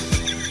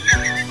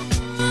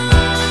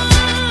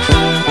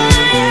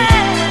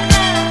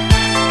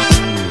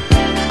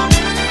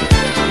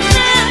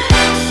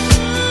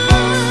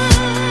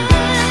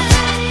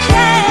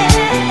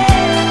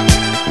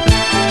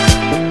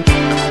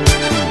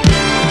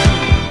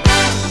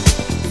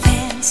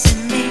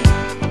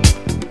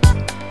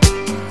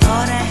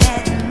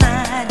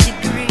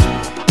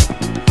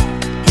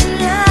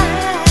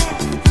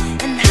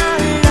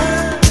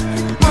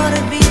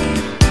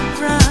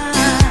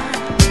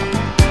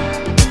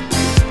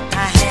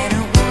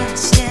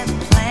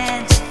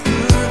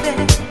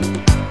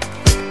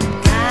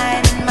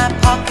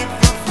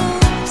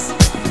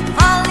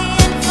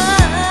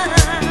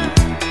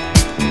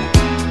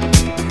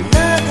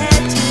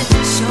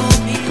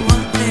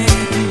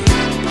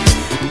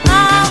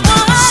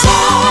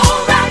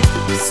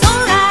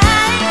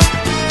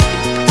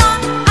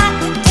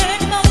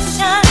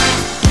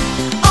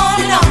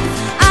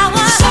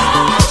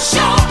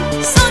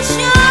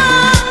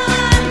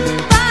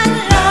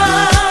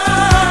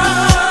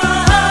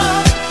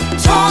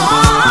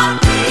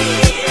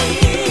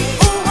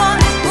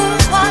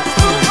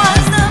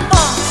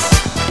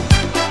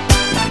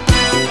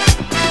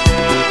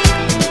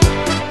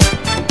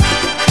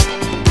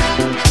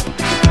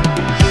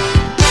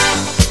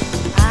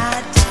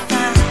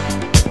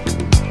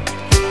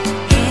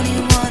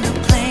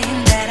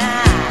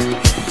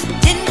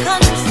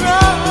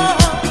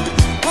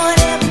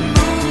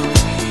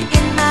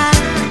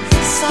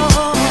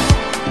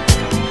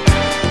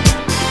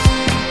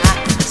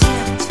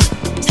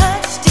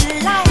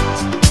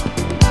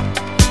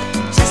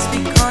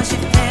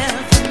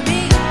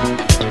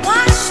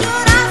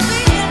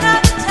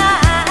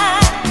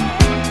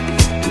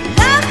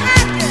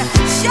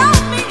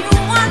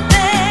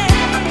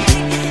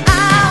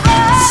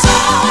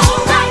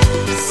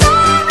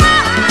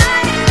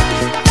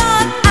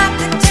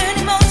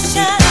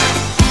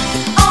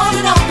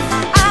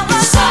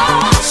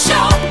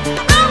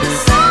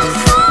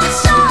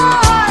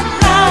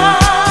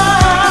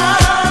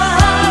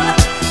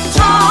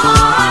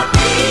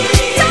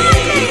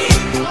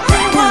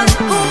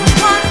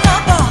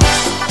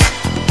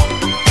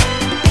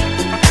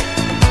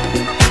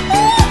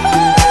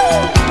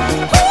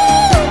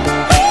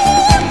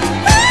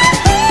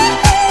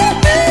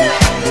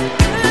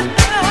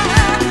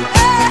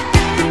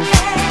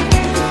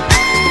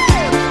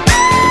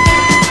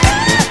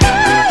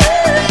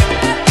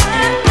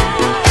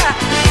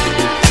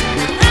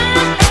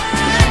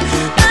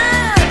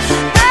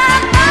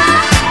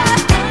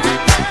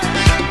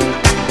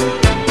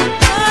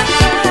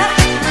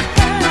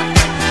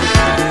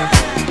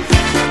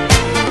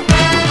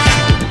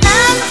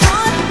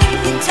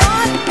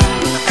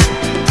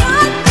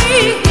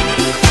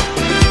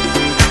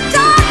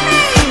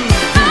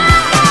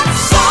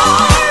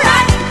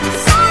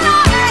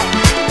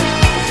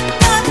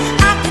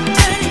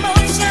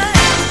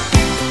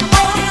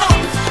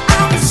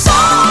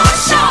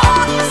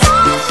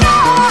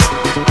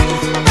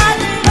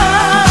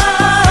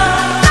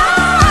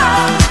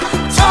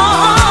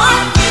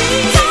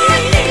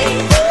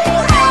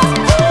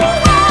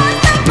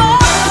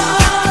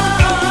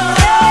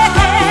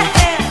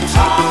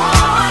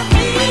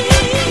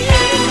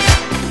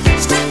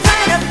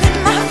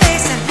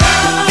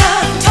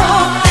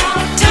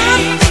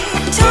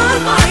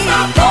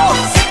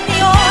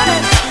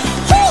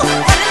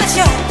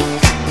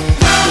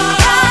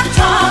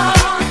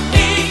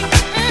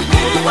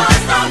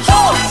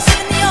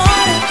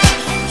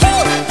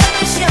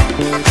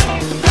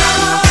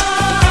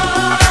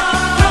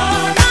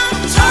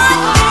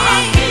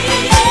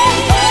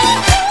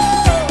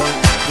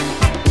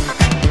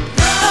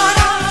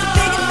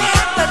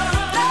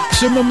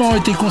 moment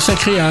été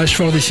consacré à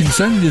Ashford et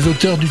Simpson, les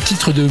auteurs du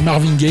titre de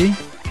Marvin Gaye,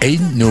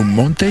 Ain't No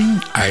Mountain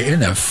High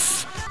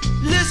Enough.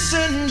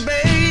 Listen,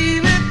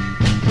 baby,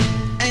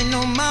 ain't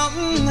no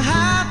mountain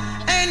high,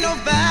 ain't no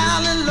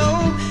valley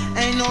low,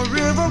 ain't no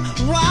river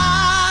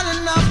wide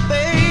enough,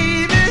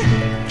 baby.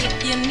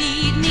 If you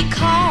need me,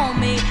 call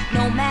me,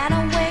 no matter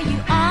where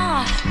you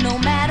are, no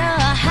matter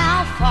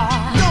how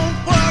far. Don't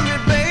worry,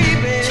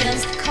 baby,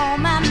 Just call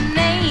my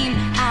name,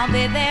 I'll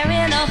be there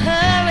in a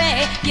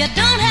hurry. You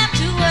don't have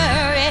to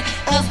worry,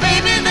 'cause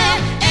baby, there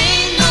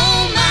ain't no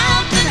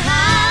mountain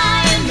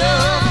high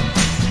enough,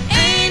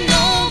 ain't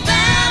no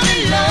valley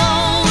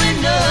low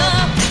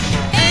enough,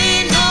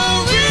 ain't no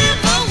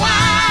river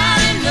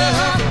wide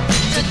enough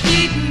to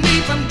keep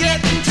me from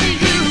getting to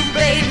you,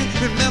 baby.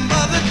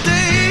 remember the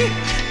day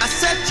I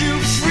set you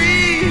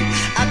free.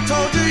 I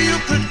told you you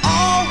could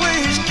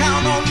always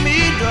count on me,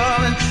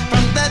 darling.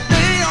 From that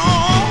day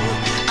on,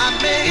 I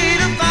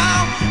made a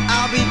vow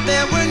I'll be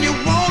there when you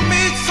want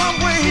me, some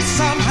way,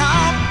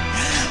 somehow.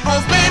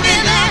 Oh, baby,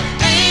 there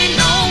ain't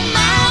no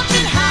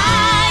mountain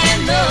high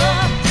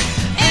enough,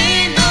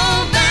 ain't no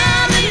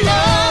valley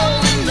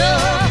low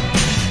enough,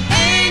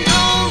 ain't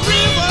no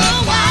river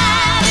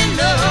wide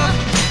enough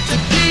to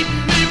keep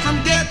me from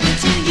getting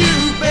to you,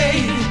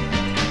 baby.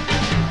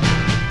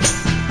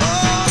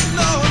 Oh,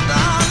 no,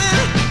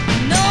 darling.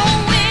 No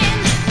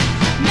wind,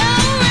 no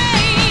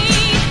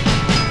rain,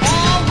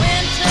 or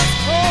winter's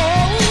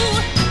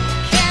cold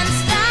can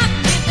stop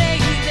me,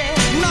 baby.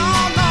 No,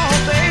 no,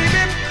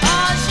 baby.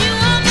 'Cause you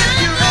are If my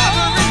you're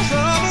ever in love.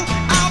 trouble,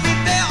 I'll be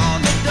there on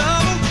the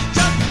double.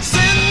 Just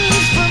send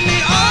for me,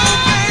 oh,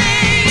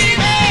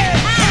 baby.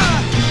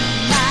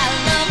 My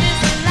love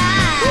is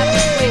alive,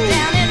 way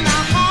down in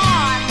my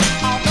heart,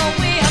 although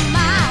we are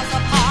miles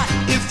apart.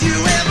 If you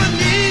ever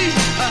need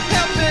a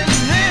helping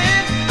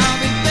hand, I'll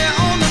be there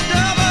on the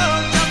double,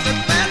 just as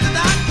fast as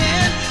I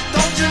can.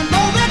 Don't you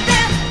know that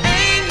there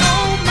ain't no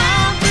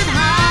mountain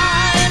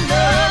high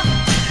enough,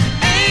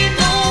 ain't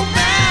no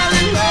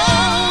valley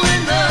low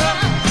enough,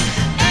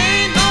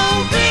 ain't no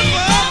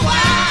river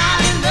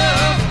wide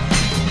enough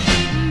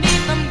Keep me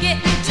from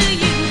getting to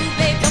you,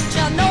 babe. Don't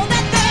you know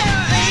that there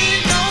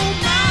ain't no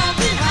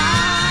mountain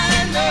high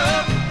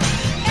enough,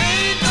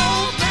 ain't no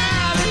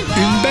valley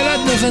low. Une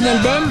balade dans un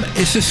album,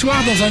 et ce soir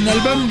dans un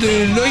album de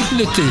Loïc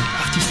Noté,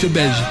 artiste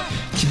belge,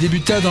 qui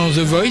débuta dans The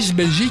Voice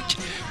Belgique,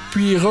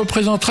 puis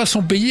représentera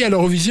son pays à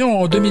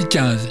l'Eurovision en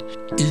 2015.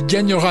 Il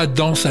gagnera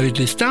Danse avec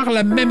les stars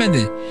la même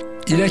année.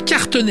 Il a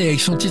cartonné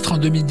avec son titre en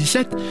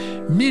 2017,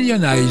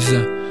 Million Eyes.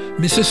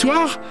 Mais ce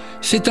soir,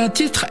 c'est un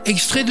titre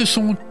extrait de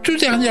son tout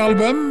dernier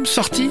album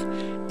sorti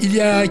il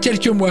y a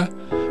quelques mois.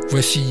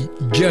 Voici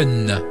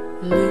Gun.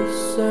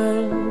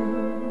 Listen,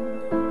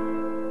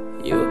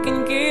 you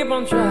can keep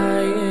on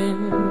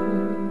trying,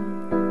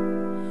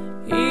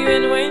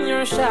 even when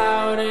you're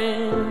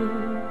shouting.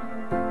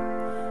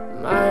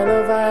 My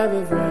love, I have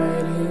it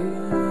right here.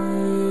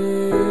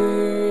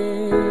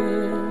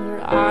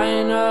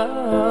 I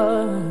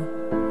know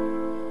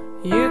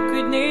you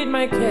could need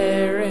my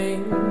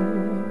caring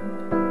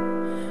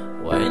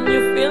when you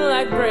feel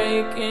like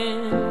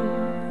breaking.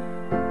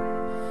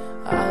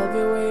 I'll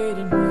be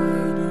waiting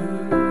right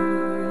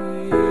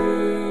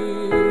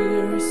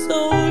here. So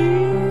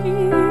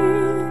we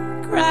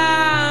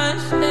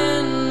crash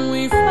and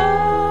we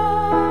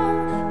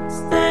fall,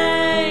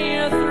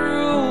 stay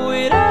through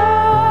it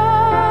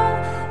all.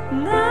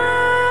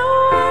 Now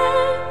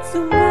and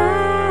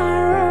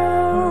tomorrow,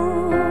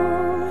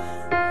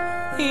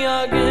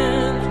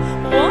 again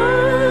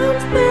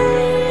won't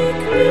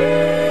make me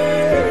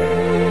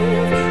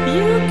leave.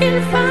 You can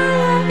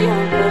fire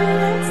your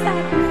bullets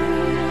at me.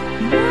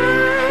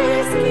 My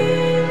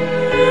skin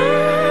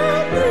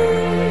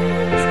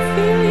bleeds.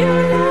 Feel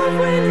your love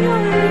when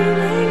you're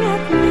aiming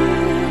at me.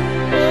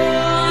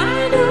 Oh,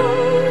 I know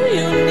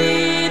you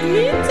need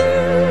me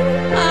too.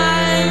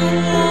 I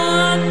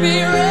won't be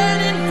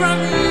running from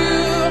you.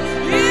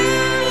 You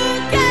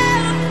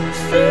can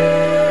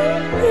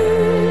shoot me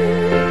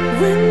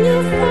when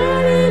you're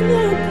falling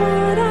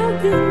apart. I'll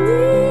be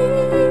near.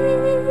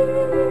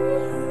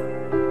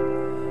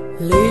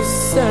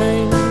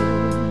 Listen,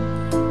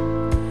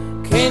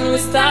 can we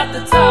stop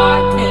the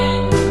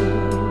talking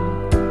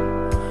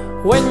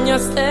when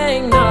you're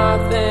saying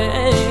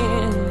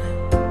nothing?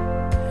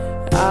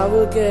 I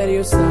will get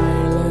your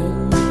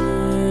silence.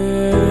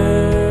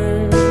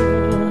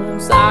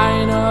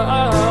 I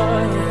know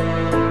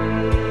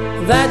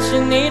that you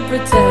need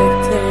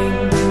protecting.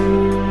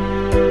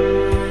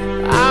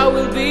 I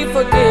will be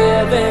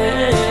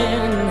forgiven,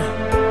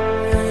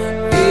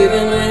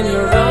 even when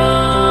you're wrong.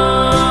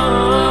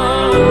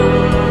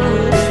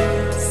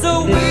 So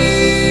we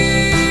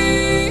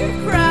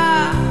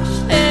crash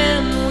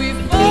and we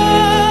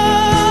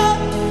fall,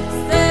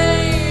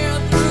 stay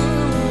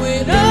through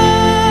it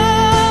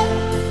all.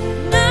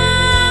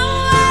 Now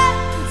and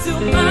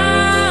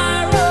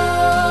tomorrow,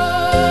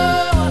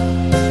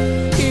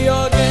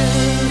 you're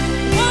again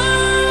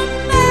won't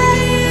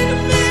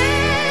make me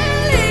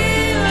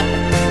leave.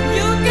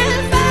 You can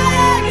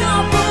fire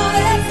your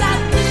bullets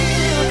at me.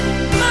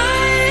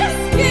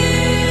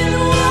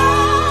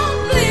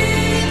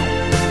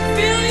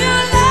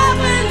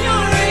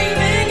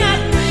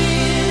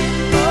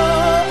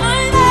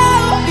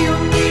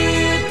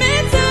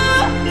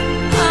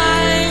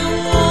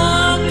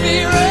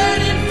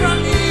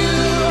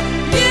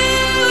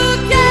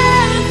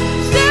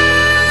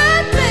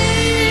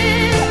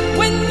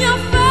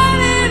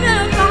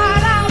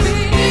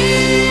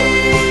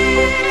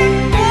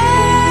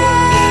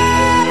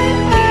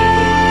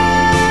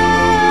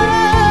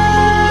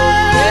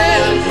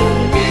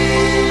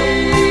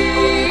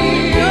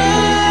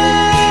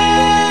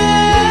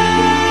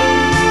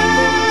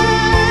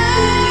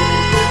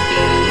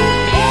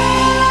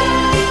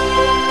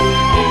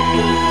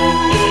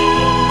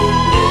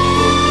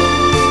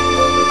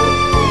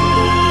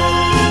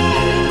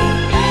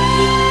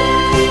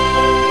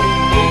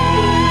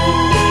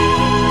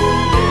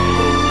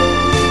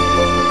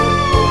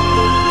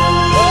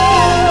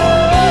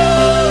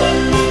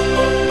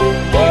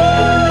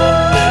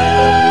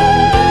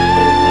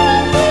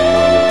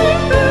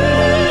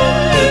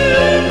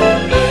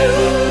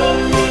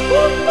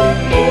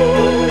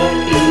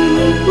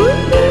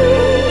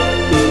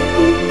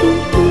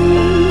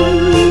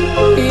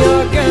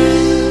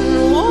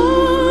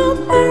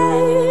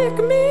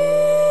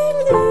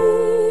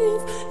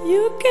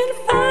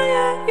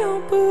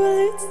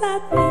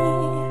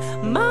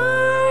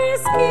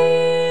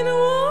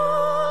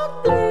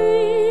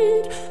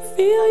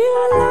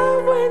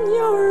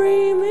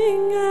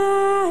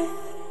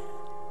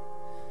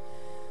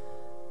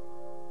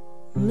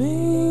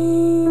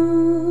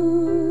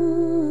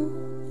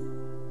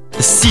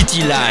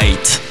 City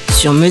Light.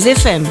 Sur Meuse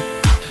FM.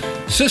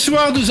 Ce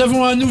soir, nous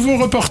avons un nouveau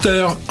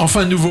reporter.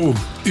 Enfin nouveau,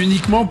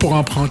 uniquement pour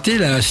emprunter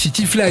la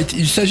City Flight.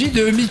 Il s'agit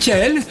de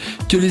Michael,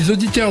 que les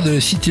auditeurs de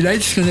City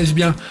Light connaissent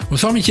bien.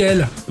 Bonsoir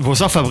Michael.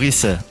 Bonsoir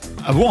Fabrice.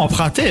 Ah bon,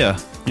 emprunter ?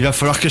 Il va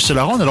falloir que je te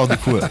la rende alors du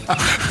coup.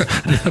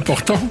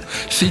 L'important,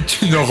 c'est que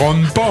tu ne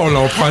rendes pas en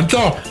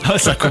l'empruntant. Ah,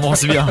 ça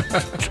commence bien.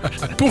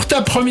 Pour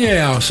ta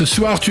première, ce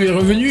soir, tu es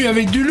revenu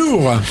avec du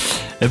lourd.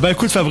 Eh ben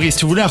écoute Fabrice,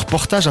 tu voulais un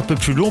reportage un peu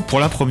plus long pour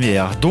la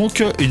première.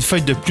 Donc une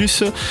feuille de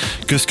plus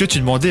que ce que tu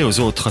demandais aux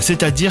autres,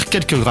 c'est-à-dire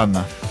quelques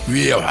grammes.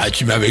 Oui,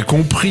 tu m'avais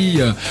compris.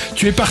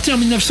 Tu es parti en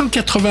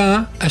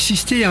 1981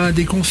 assister à un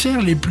des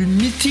concerts les plus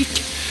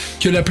mythiques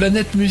que la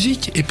planète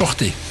musique ait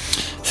porté.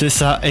 C'est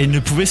ça, et il ne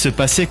pouvait se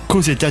passer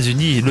qu'aux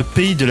États-Unis, le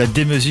pays de la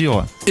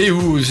démesure. Et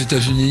où aux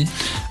États-Unis ?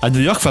 À New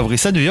York,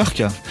 Fabrice, à New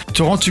York.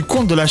 Te rends-tu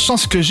compte de la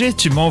chance que j'ai ?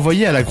 Tu m'as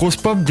envoyé à la grosse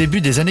pomme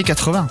début des années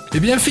 80. Eh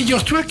bien,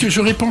 figure-toi que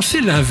j'aurais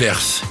pensé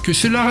l'inverse, que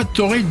cela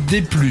t'aurait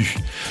déplu.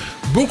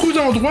 Beaucoup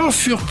d'endroits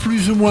furent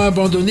plus ou moins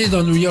abandonnés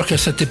dans New York à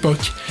cette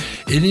époque,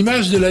 et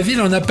l'image de la ville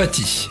en a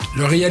pâti.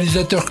 Le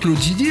réalisateur Claude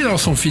Zidi, dans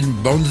son film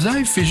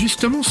Banzai, fait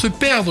justement se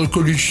perdre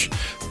Coluche,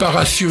 pas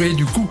rassuré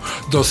du coup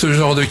dans ce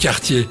genre de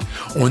quartier.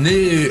 On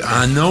est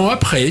un an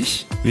après.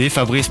 Oui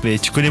Fabrice, mais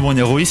tu connais mon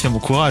héroïsme et mon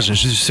courage,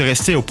 je suis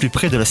resté au plus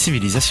près de la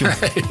civilisation.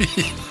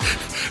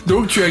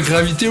 Donc tu as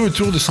gravité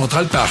autour de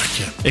Central Park.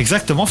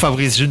 Exactement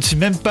Fabrice, je ne suis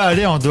même pas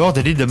allé en dehors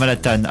de l'île de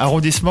Manhattan,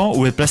 arrondissement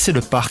où est placé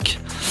le parc.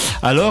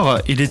 Alors,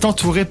 il est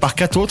entouré par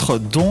 4 autres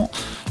dont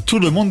tout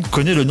le monde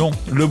connaît le nom.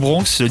 Le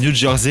Bronx, le New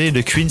Jersey,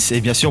 le Queens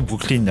et bien sûr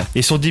Brooklyn.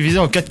 Ils sont divisés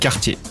en 4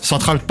 quartiers.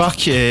 Central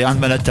Park et un de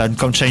Manhattan,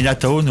 comme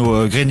Chinatown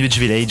ou Greenwich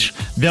Village.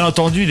 Bien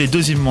entendu, les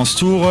 2 immenses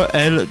tours,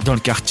 elles, dans le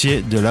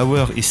quartier de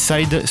Lower East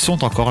Side,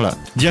 sont encore là.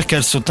 Dire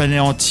qu'elles sont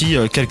anéanties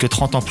quelques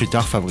 30 ans plus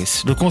tard,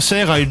 Fabrice. Le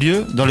concert a eu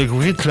lieu dans le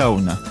Great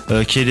Lawn,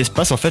 qui est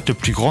l'espace en fait le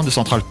plus grand de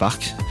Central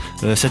Park.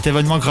 Cet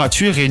événement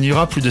gratuit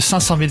réunira plus de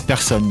 500 000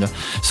 personnes,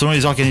 selon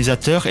les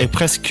organisateurs, et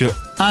presque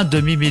 1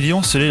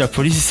 demi-million selon la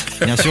police.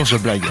 Bien sûr, je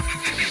blague.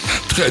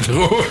 Très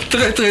drôle,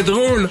 très très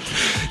drôle.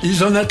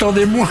 Ils en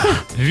attendaient moins.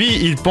 Oui,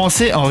 ils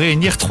pensaient en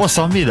réunir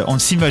 300 000. On ne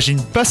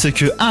s'imagine pas ce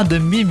que 1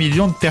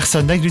 demi-million de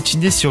personnes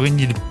agglutinées sur une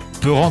île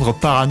peut rendre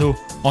parano.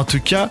 En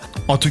tout cas,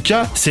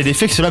 c'est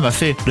l'effet que cela m'a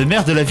fait. Le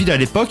maire de la ville à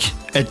l'époque,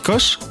 Ed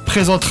Koch,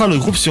 présentera le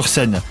groupe sur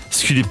scène,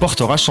 ce qui lui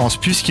portera chance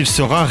puisqu'il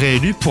sera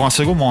réélu pour un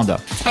second mandat.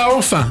 Ah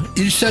enfin,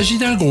 il s'agit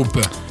d'un groupe.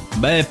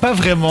 Ben pas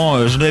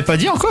vraiment, je ne l'avais pas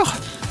dit encore.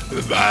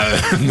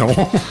 Non.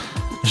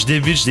 Je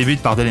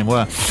débute,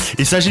 pardonnez-moi.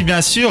 Il s'agit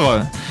bien sûr,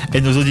 et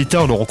nos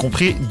auditeurs l'auront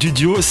compris, du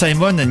duo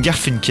Simon and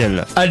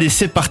Garfunkel. Allez,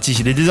 c'est parti.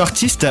 Les 2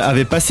 artistes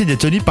avaient passé des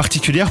tenues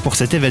particulières pour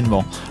cet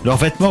événement. Leurs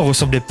vêtements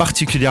ressemblaient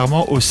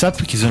particulièrement aux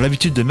sapes qu'ils ont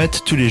l'habitude de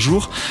mettre tous les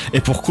jours, et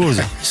pour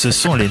cause, ce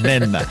sont les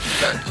mêmes.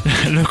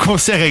 Le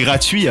concert est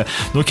gratuit,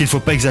 donc il ne faut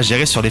pas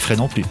exagérer sur les frais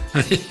non plus.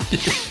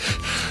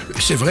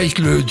 C'est vrai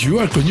que le duo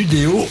a connu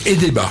des hauts et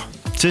des bas.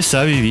 C'est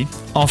ça, oui.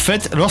 En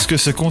fait, lorsque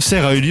ce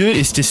concert a eu lieu,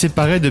 ils s'étaient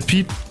séparés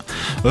depuis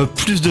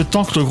plus de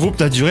temps que le groupe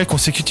n'a duré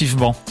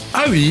consécutivement.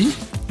 Ah oui.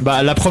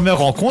 La première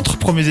rencontre,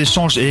 premiers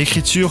échanges et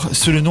écriture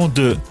sous le nom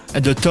de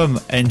Tom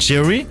and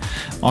Jerry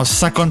en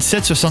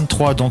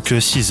 57-63, donc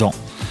 6 ans.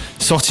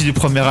 Sortie du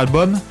premier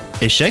album,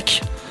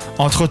 échec.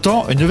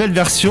 Entre-temps, une nouvelle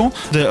version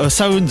de A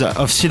Sound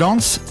of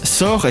Silence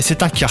sort et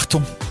c'est un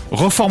carton.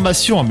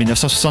 Reformation en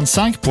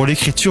 1965 pour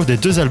l'écriture des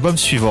 2 albums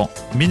suivants,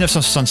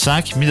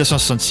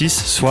 1965-1966,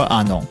 soit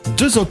 1 an.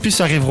 2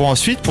 opus arriveront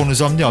ensuite pour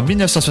nous emmener en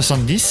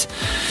 1970.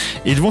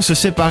 Ils vont se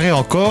séparer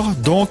encore,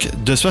 donc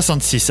de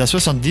 66 à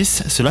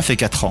 70, cela fait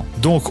 4 ans.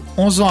 Donc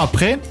 11 ans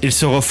après, ils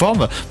se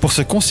reforment pour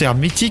ce concert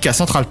mythique à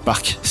Central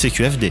Park,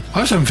 CQFD.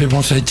 Ah, ça me fait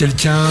penser à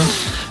quelqu'un.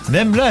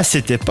 Même là, à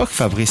cette époque,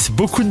 Fabrice,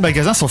 beaucoup de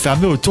magasins sont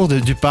fermés autour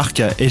du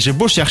parc. Et j'ai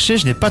beau chercher,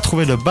 je n'ai pas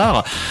trouvé le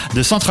bar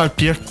de Central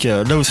Park,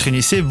 là où se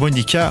réunissaient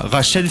Monica,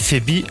 Rachel,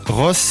 Phoebe,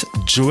 Ross,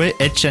 Joey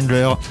et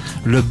Chandler.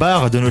 Le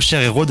bar de nos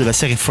chers héros de la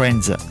série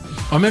Friends.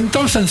 En même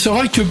temps, ça ne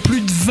sera que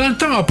plus de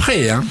 20 ans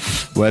après, hein.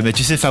 Ouais, mais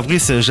tu sais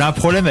Fabrice, j'ai un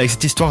problème avec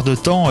cette histoire de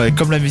temps. Et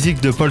comme la musique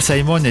de Paul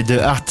Simon et de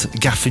Art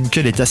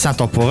Garfunkel est assez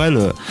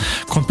intemporelle,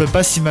 qu'on ne peut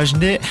pas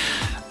s'imaginer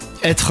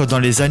être dans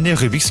les années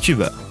Rubik's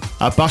Cube.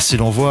 À part si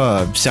l'on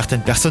voit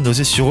certaines personnes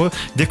oser sur eux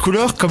des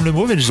couleurs comme le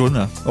mauve et le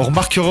jaune. On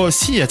remarquera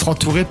aussi être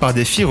entouré par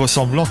des filles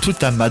ressemblant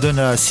toutes à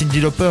Madonna,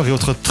 Cyndi Lauper et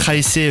autres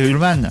Tracy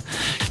Ullman.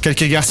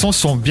 Quelques garçons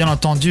sont bien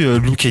entendu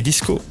lookés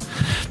disco.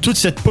 Toute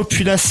cette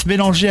populace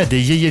mélangée à des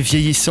yéyés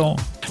vieillissants.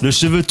 Le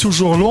cheveu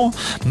toujours long,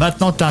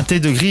 maintenant teinté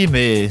de gris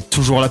mais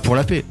toujours là pour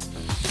la paix.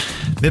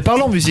 Mais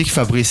parlons musique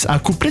Fabrice, un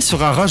couplet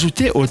sera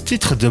rajouté au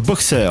titre de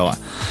boxeur.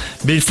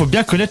 Mais il faut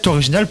bien connaître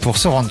l'original pour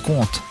s'en rendre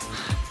compte.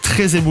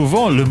 très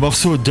émouvant le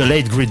morceau The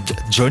Late Great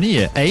Johnny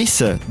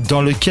Ace,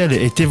 dans lequel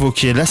est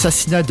évoqué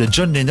l'assassinat de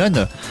John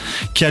Lennon,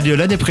 qui a lieu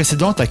l'année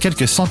précédente à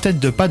quelques centaines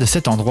de pas de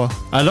cet endroit.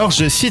 Alors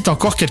je cite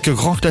encore quelques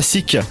grands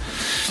classiques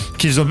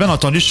qu'ils ont bien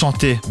entendu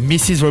chanter: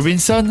 Mrs.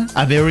 Robinson,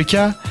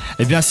 America,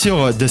 et bien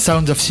sûr The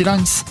Sound of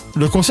Silence.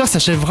 Le concert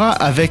s'achèvera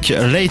avec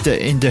Late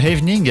in the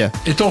Evening.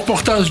 Et ton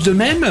reportage de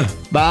même ?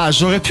 Bah,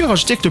 j'aurais pu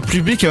rajouter que le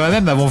public et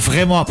moi-même avons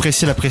vraiment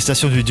apprécié la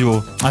prestation du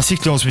duo, ainsi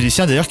que les 11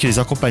 musiciens d'ailleurs qui les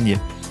accompagnaient.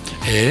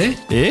 Et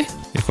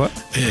quoi ?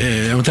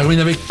 Et on termine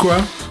avec quoi ?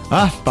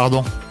 Ah,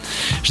 pardon.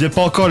 Je n'ai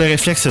pas encore les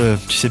réflexes,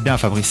 tu sais bien,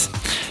 Fabrice.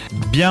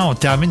 Bien, on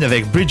termine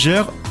avec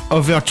Bridger,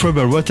 Over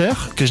Troubled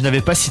Water, que je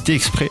n'avais pas cité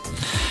exprès.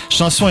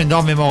 Chanson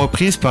énormément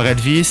reprise par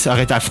Elvis,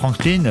 Aretha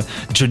Franklin,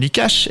 Johnny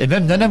Cash et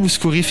même Nana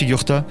Mouskouri,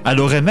 figure-toi. Elle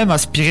aurait même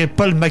inspiré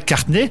Paul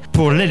McCartney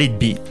pour Let It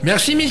Be.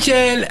 Merci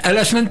Mickaël, à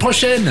la semaine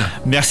prochaine.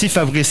 Merci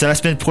Fabrice, à la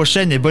semaine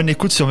prochaine et bonne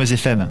écoute sur Meuse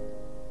FM.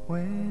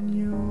 When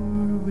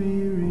you're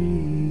weary,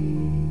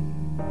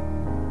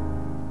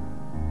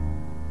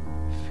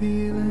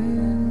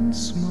 feeling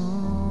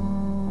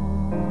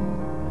small,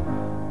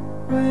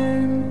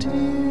 when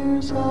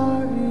tears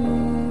are in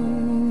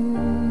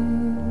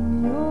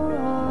your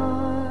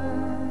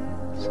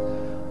eyes,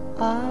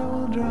 I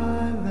will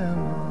dry them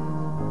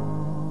all.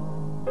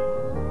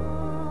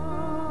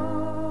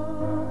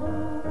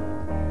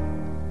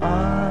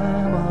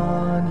 I'm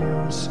on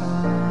your side.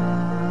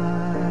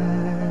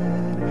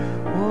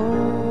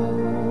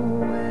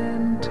 Oh,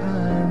 when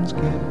times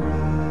get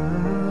rough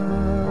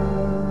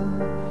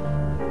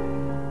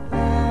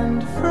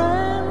and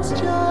friends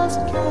just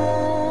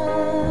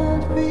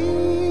can't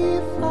be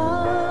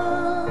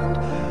found,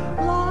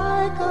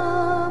 like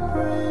a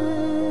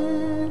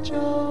bridge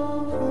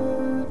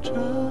over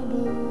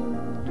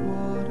troubled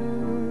water,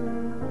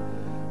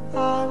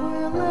 I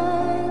will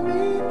lay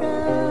me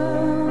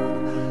down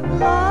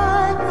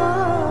like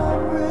a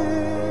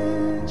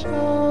bridge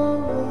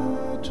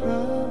over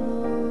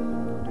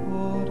troubled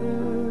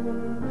water,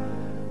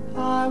 I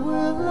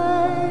will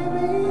lay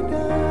me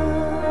down.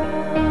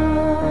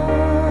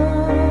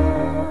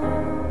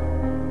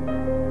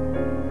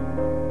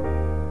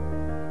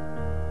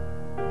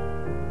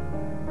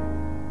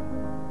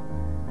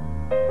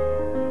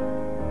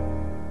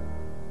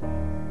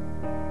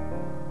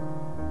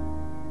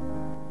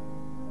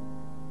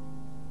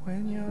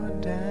 When you're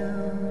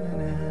down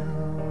and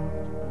out,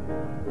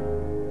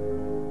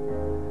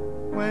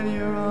 when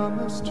you're on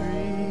the street,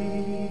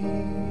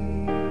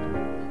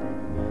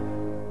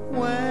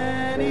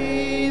 when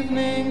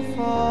evening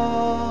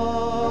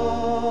falls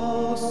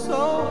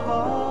so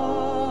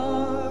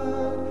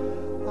hard,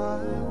 I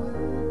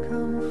will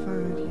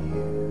comfort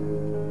you.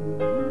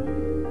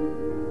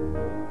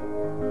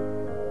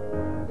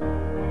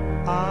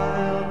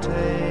 I'll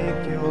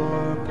take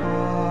your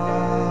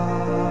part.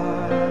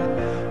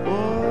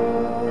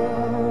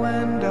 Oh,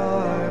 when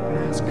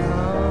darkness comes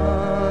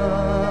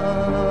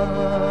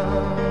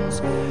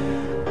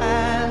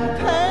and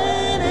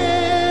pain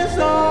is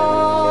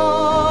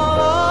all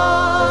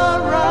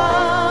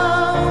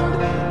around,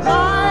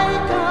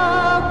 like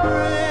a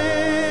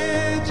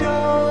bridge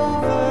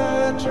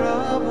over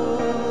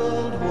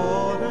troubled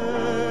water,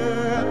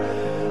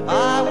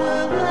 I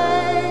will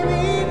lay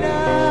me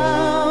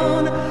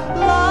down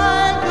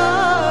like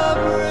a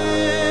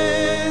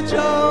bridge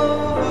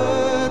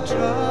over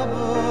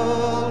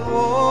troubled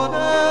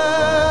water,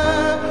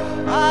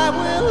 I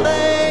will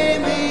lay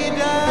me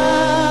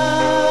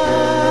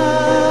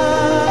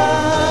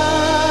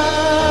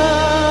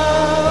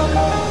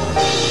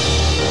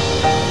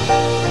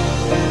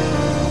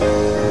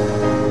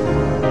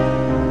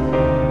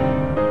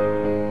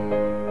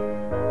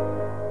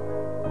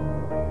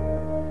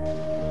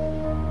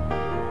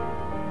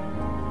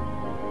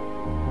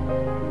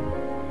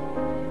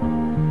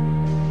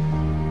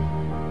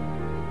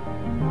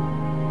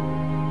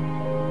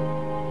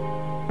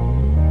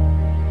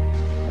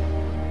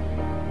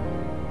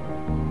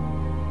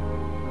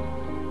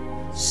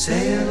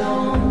Sail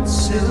on,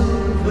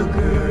 silver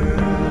girl,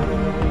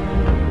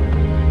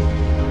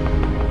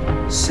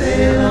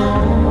 sail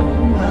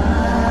on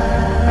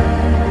by.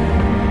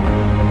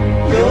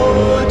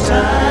 Your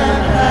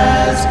time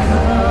has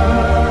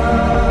come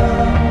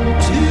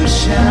to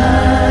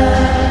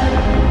shine.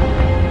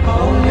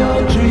 All your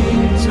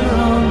dreams are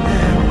on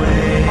their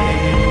way.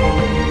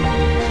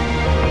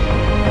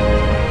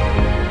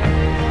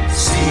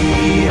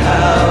 See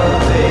how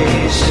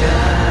they shine.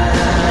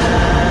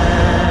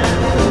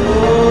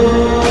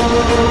 Oh,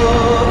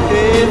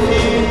 if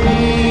you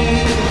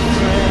need a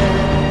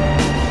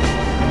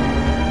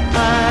friend,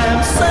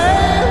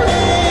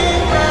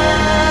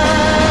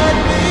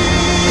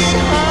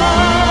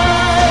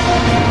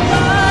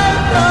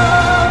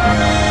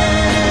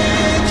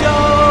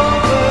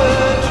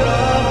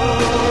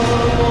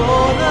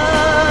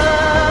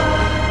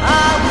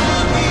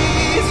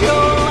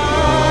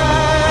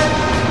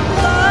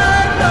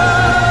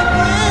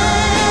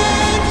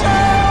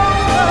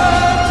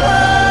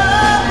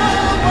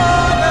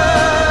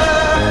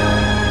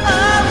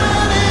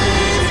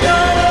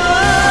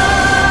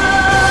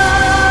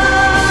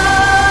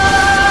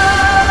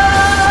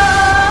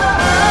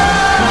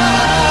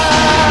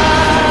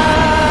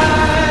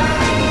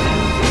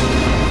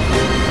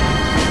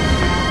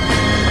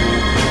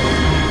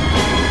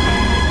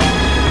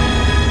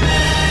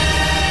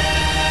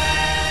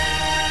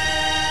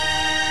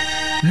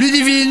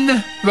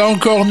 Ludivine va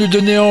encore nous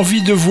donner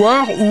envie de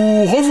voir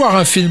ou revoir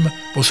un film.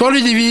 Bonsoir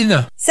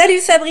Ludivine. Salut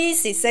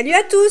Fabrice et salut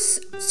à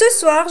tous. Ce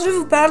soir, je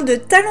vous parle de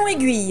Talons,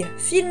 aiguilles,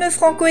 film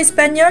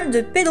franco-espagnol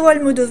de Pedro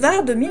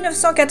Almodóvar de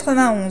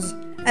 1991,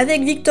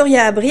 avec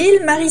Victoria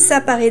Abril, Marisa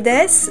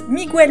Paredes,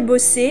 Miguel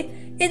Bosé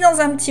et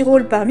dans un petit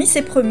rôle parmi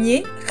ses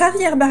premiers,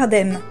 Javier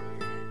Bardem.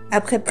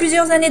 Après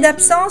plusieurs années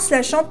d'absence,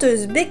 la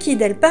chanteuse Becky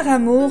del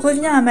Páramo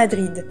revient à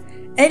Madrid.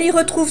 Elle y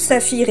retrouve sa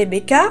fille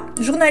Rebecca,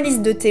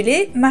 journaliste de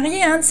télé,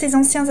 mariée à un de ses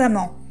anciens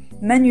amants,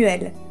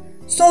 Manuel.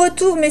 Son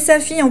retour met sa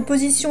fille en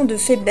position de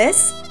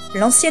faiblesse,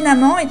 l'ancien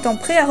amant étant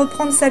prêt à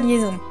reprendre sa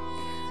liaison.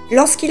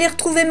 Lorsqu'il est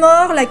retrouvé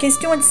mort, la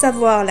question est de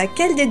savoir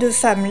laquelle des deux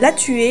femmes l'a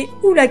tué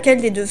ou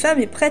laquelle des deux femmes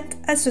est prête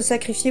à se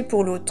sacrifier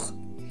pour l'autre.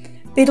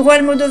 Pedro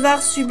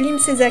Almodóvar sublime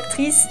ses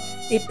actrices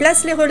et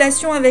place les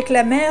relations avec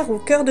la mère au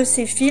cœur de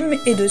ses films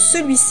et de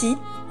celui-ci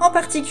en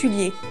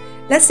particulier.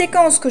 La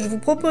séquence que je vous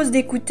propose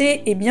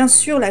d'écouter est bien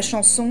sûr la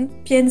chanson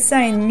Piensa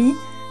en mí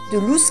de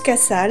Luz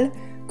Casal,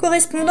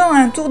 correspondant à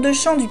un tour de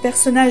chant du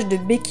personnage de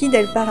Becky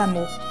del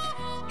Páramo.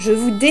 Je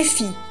vous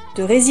défie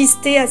de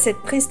résister à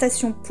cette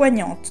prestation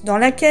poignante dans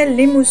laquelle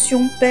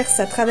l'émotion perce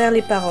à travers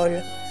les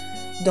paroles.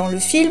 Dans le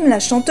film,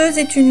 la chanteuse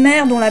est une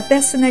mère dont la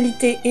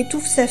personnalité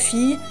étouffe sa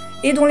fille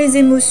et dont les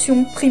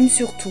émotions priment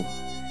sur tout.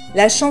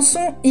 La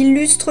chanson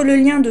illustre le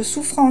lien de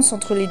souffrance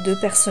entre les deux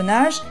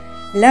personnages,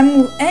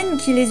 l'amour-haine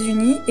qui les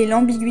unit et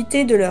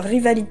l'ambiguïté de leur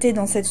rivalité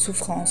dans cette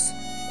souffrance.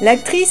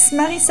 L'actrice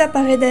Marisa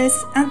Paredes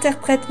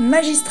interprète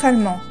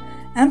magistralement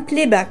un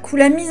playback où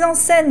la mise en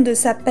scène de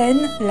sa peine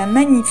la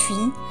magnifie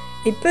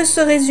et peut se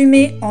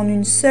résumer en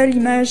une seule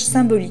image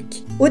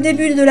symbolique. Au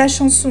début de la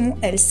chanson,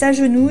 elle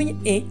s'agenouille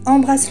et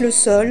embrasse le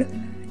sol,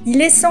 y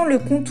laissant le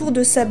contour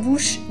de sa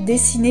bouche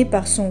dessiné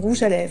par son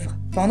rouge à lèvres.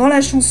 Pendant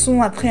la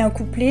chanson, après un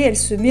couplet, elle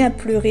se met à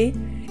pleurer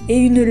et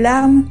une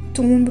larme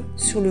tombe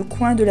sur le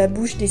coin de la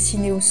bouche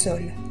dessinée au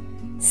sol.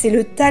 C'est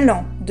le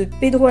talent de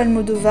Pedro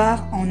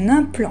Almodóvar en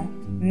un plan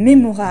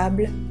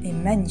mémorable et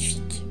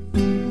magnifique.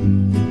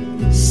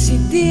 Si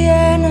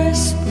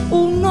tienes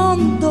un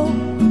hondo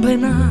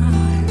penar,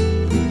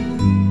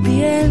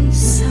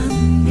 piensa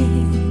en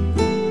mí.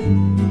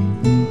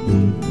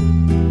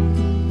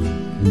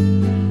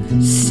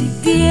 Si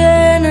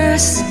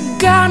tienes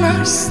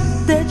ganas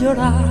de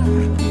llorar,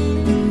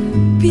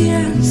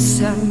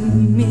 piensa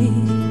en mí.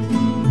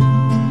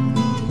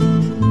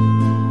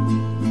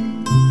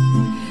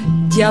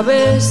 Ya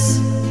ves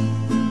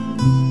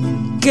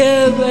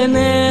que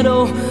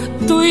venero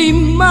tu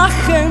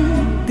imagen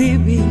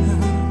divina,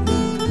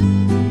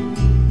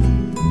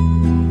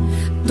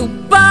 tu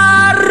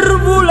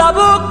párvula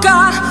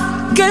boca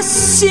que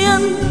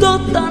siendo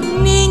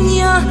tan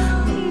niña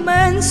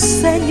me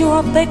enseñó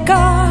a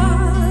pecar.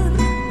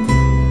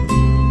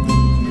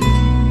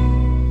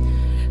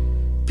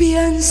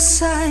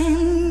 Piensa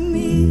en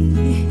mí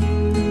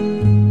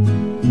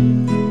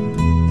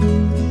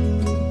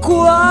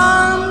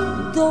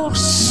cuando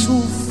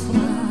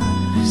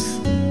sufras,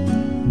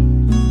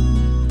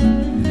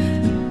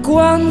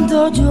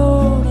 cuando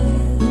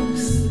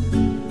llores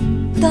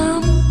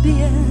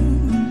también.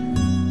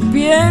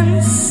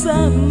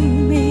 Piensa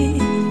en mí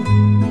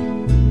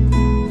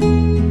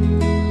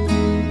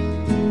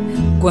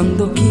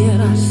cuando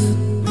quieras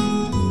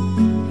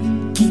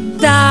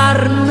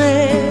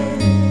quitarme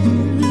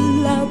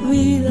la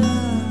vida.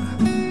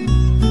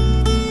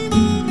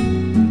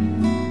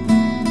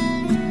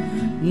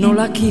 No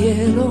la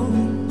quiero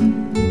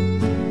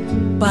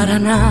para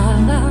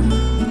nada,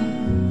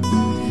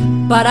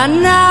 para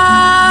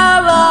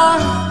nada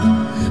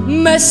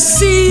me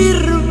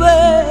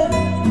sirve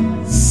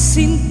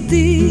sin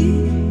ti.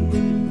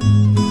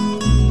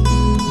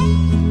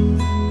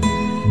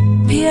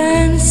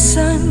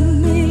 Piensa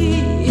en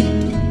mí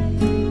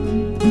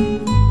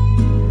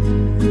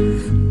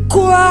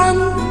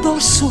cuando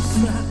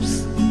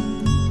sufras,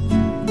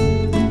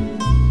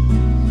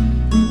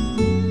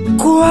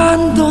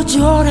 cuando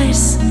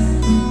llores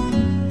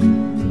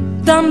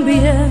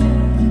también.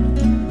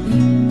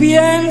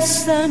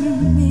 Piensa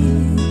en mí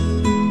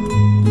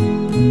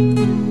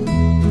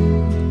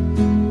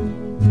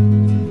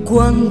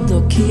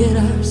cuando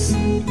quieras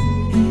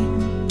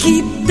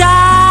quitarme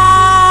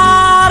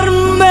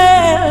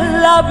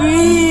la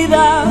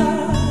vida.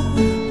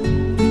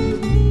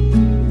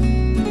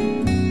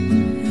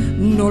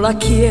 No la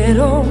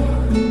quiero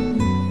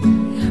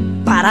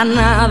para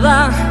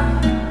nada,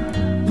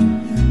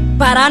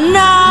 para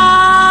nada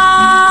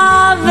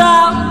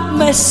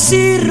me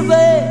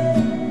sirve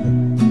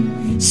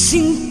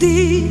sin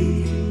ti.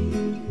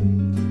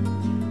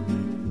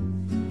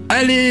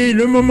 Allez,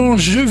 le moment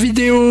jeu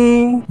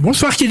vidéo.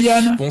 Bonsoir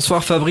Kylian.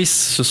 Bonsoir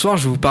Fabrice, ce soir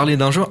je vais vous parler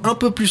d'un jeu un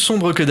peu plus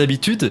sombre que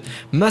d'habitude,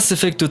 Mass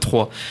Effect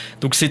 3.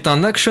 Donc c'est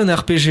un action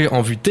RPG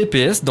en vue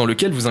TPS dans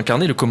lequel vous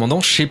incarnez le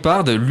commandant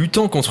Shepard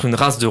luttant contre une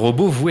race de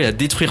robots voués à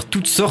détruire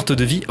toutes sortes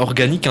de vies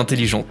organiques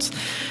intelligentes.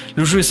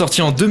 Le jeu est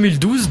sorti en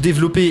 2012,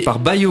 développé par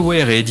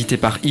BioWare et édité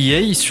par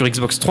EA sur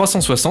Xbox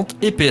 360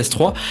 et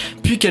PS3,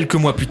 puis quelques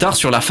mois plus tard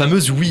sur la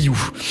fameuse Wii U.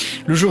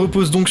 Le jeu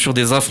repose donc sur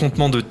des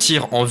affrontements de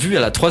tir en vue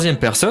à la troisième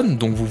personne,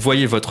 donc vous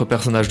voyez votre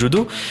personnage de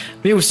dos,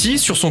 mais aussi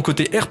sur son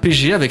côté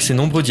RPG avec ses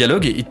nombreux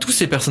dialogues et tous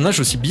ses personnages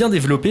aussi bien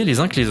développés les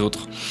uns que les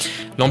autres.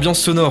 L'ambiance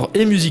sonore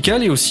et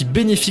musicale est aussi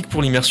bénéfique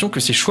pour l'immersion que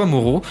ses choix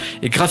moraux,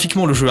 et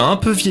graphiquement le jeu a un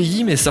peu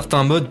vieilli, mais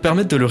certains modes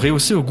permettent de le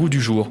rehausser au goût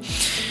du jour.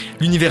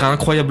 L'univers est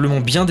incroyablement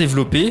bien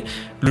développé,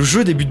 le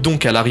jeu débute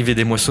donc à l'arrivée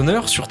des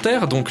moissonneurs sur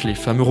Terre, donc les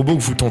fameux robots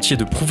que vous tentiez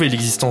de prouver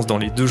l'existence dans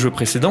les 2 jeux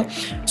précédents.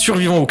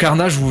 Survivant au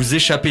carnage, vous vous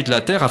échappez de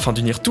la Terre afin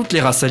d'unir toutes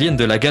les races aliens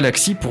de la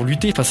galaxie pour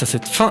lutter face à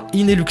cette fin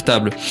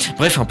inéluctable.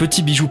 Bref, un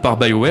petit bijou par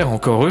BioWare,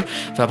 encore eux.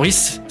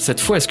 Fabrice,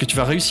 cette fois, est-ce que tu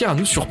vas réussir à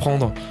nous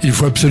surprendre ? Il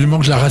faut absolument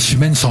que la race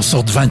humaine s'en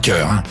sorte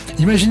vainqueur. Hein.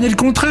 Imaginez le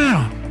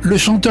contraire. Le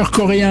chanteur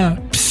coréen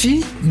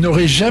Psy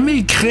n'aurait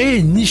jamais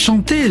créé ni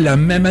chanté la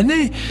même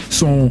année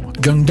son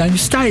Gangnam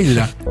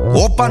Style.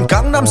 Oppan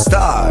Gangnam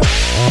Style.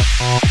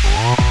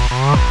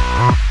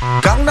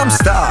 Gangnam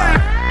Style.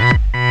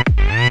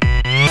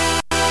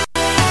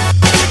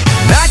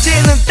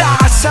 낮에는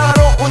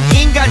따사로운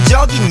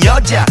인간적인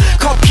여자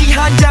커피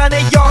한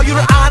잔에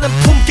여유를 아는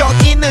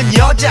품격 있는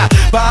여자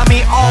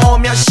밤이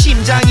오면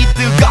심장이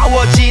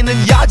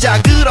뜨거워지는 여자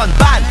그런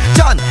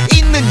반전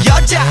있는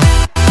여자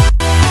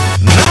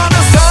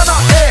너는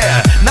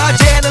선어해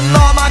낮에는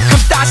너만큼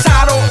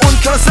따사로운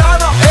그런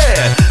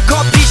선어해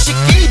커피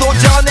식기도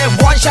전에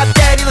원샷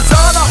때리는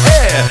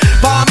선어해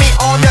밤이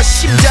오면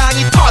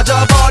심장이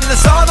터져버리는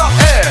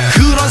선어해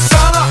그런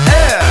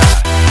선어해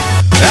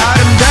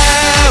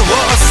아름다워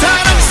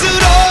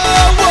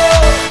사랑스러워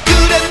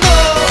그래 너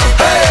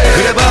hey.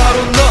 그래 바로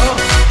너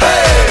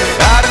hey.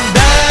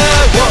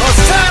 아름다워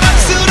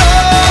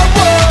사랑스러워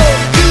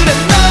그래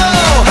너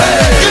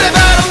hey. 그래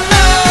바로 너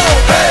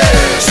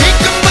hey.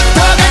 지금부터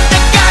갈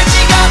때까지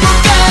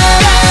가볼까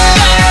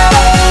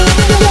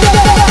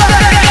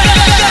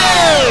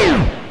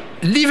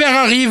L'hiver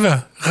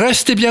arrive,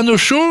 restez bien au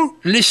chaud,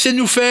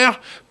 laissez-nous faire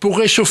pour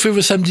réchauffer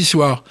vos samedis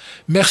soirs.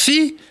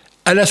 Merci,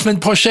 à la semaine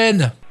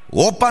prochaine.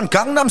 Oppan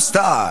Gangnam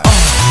Style.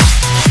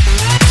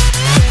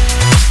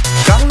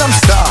 Gangnam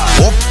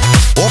Style.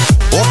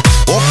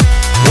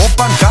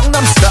 Oppan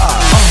Gangnam Style.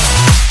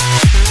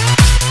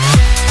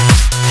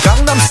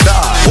 Gangnam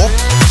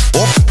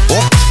Style.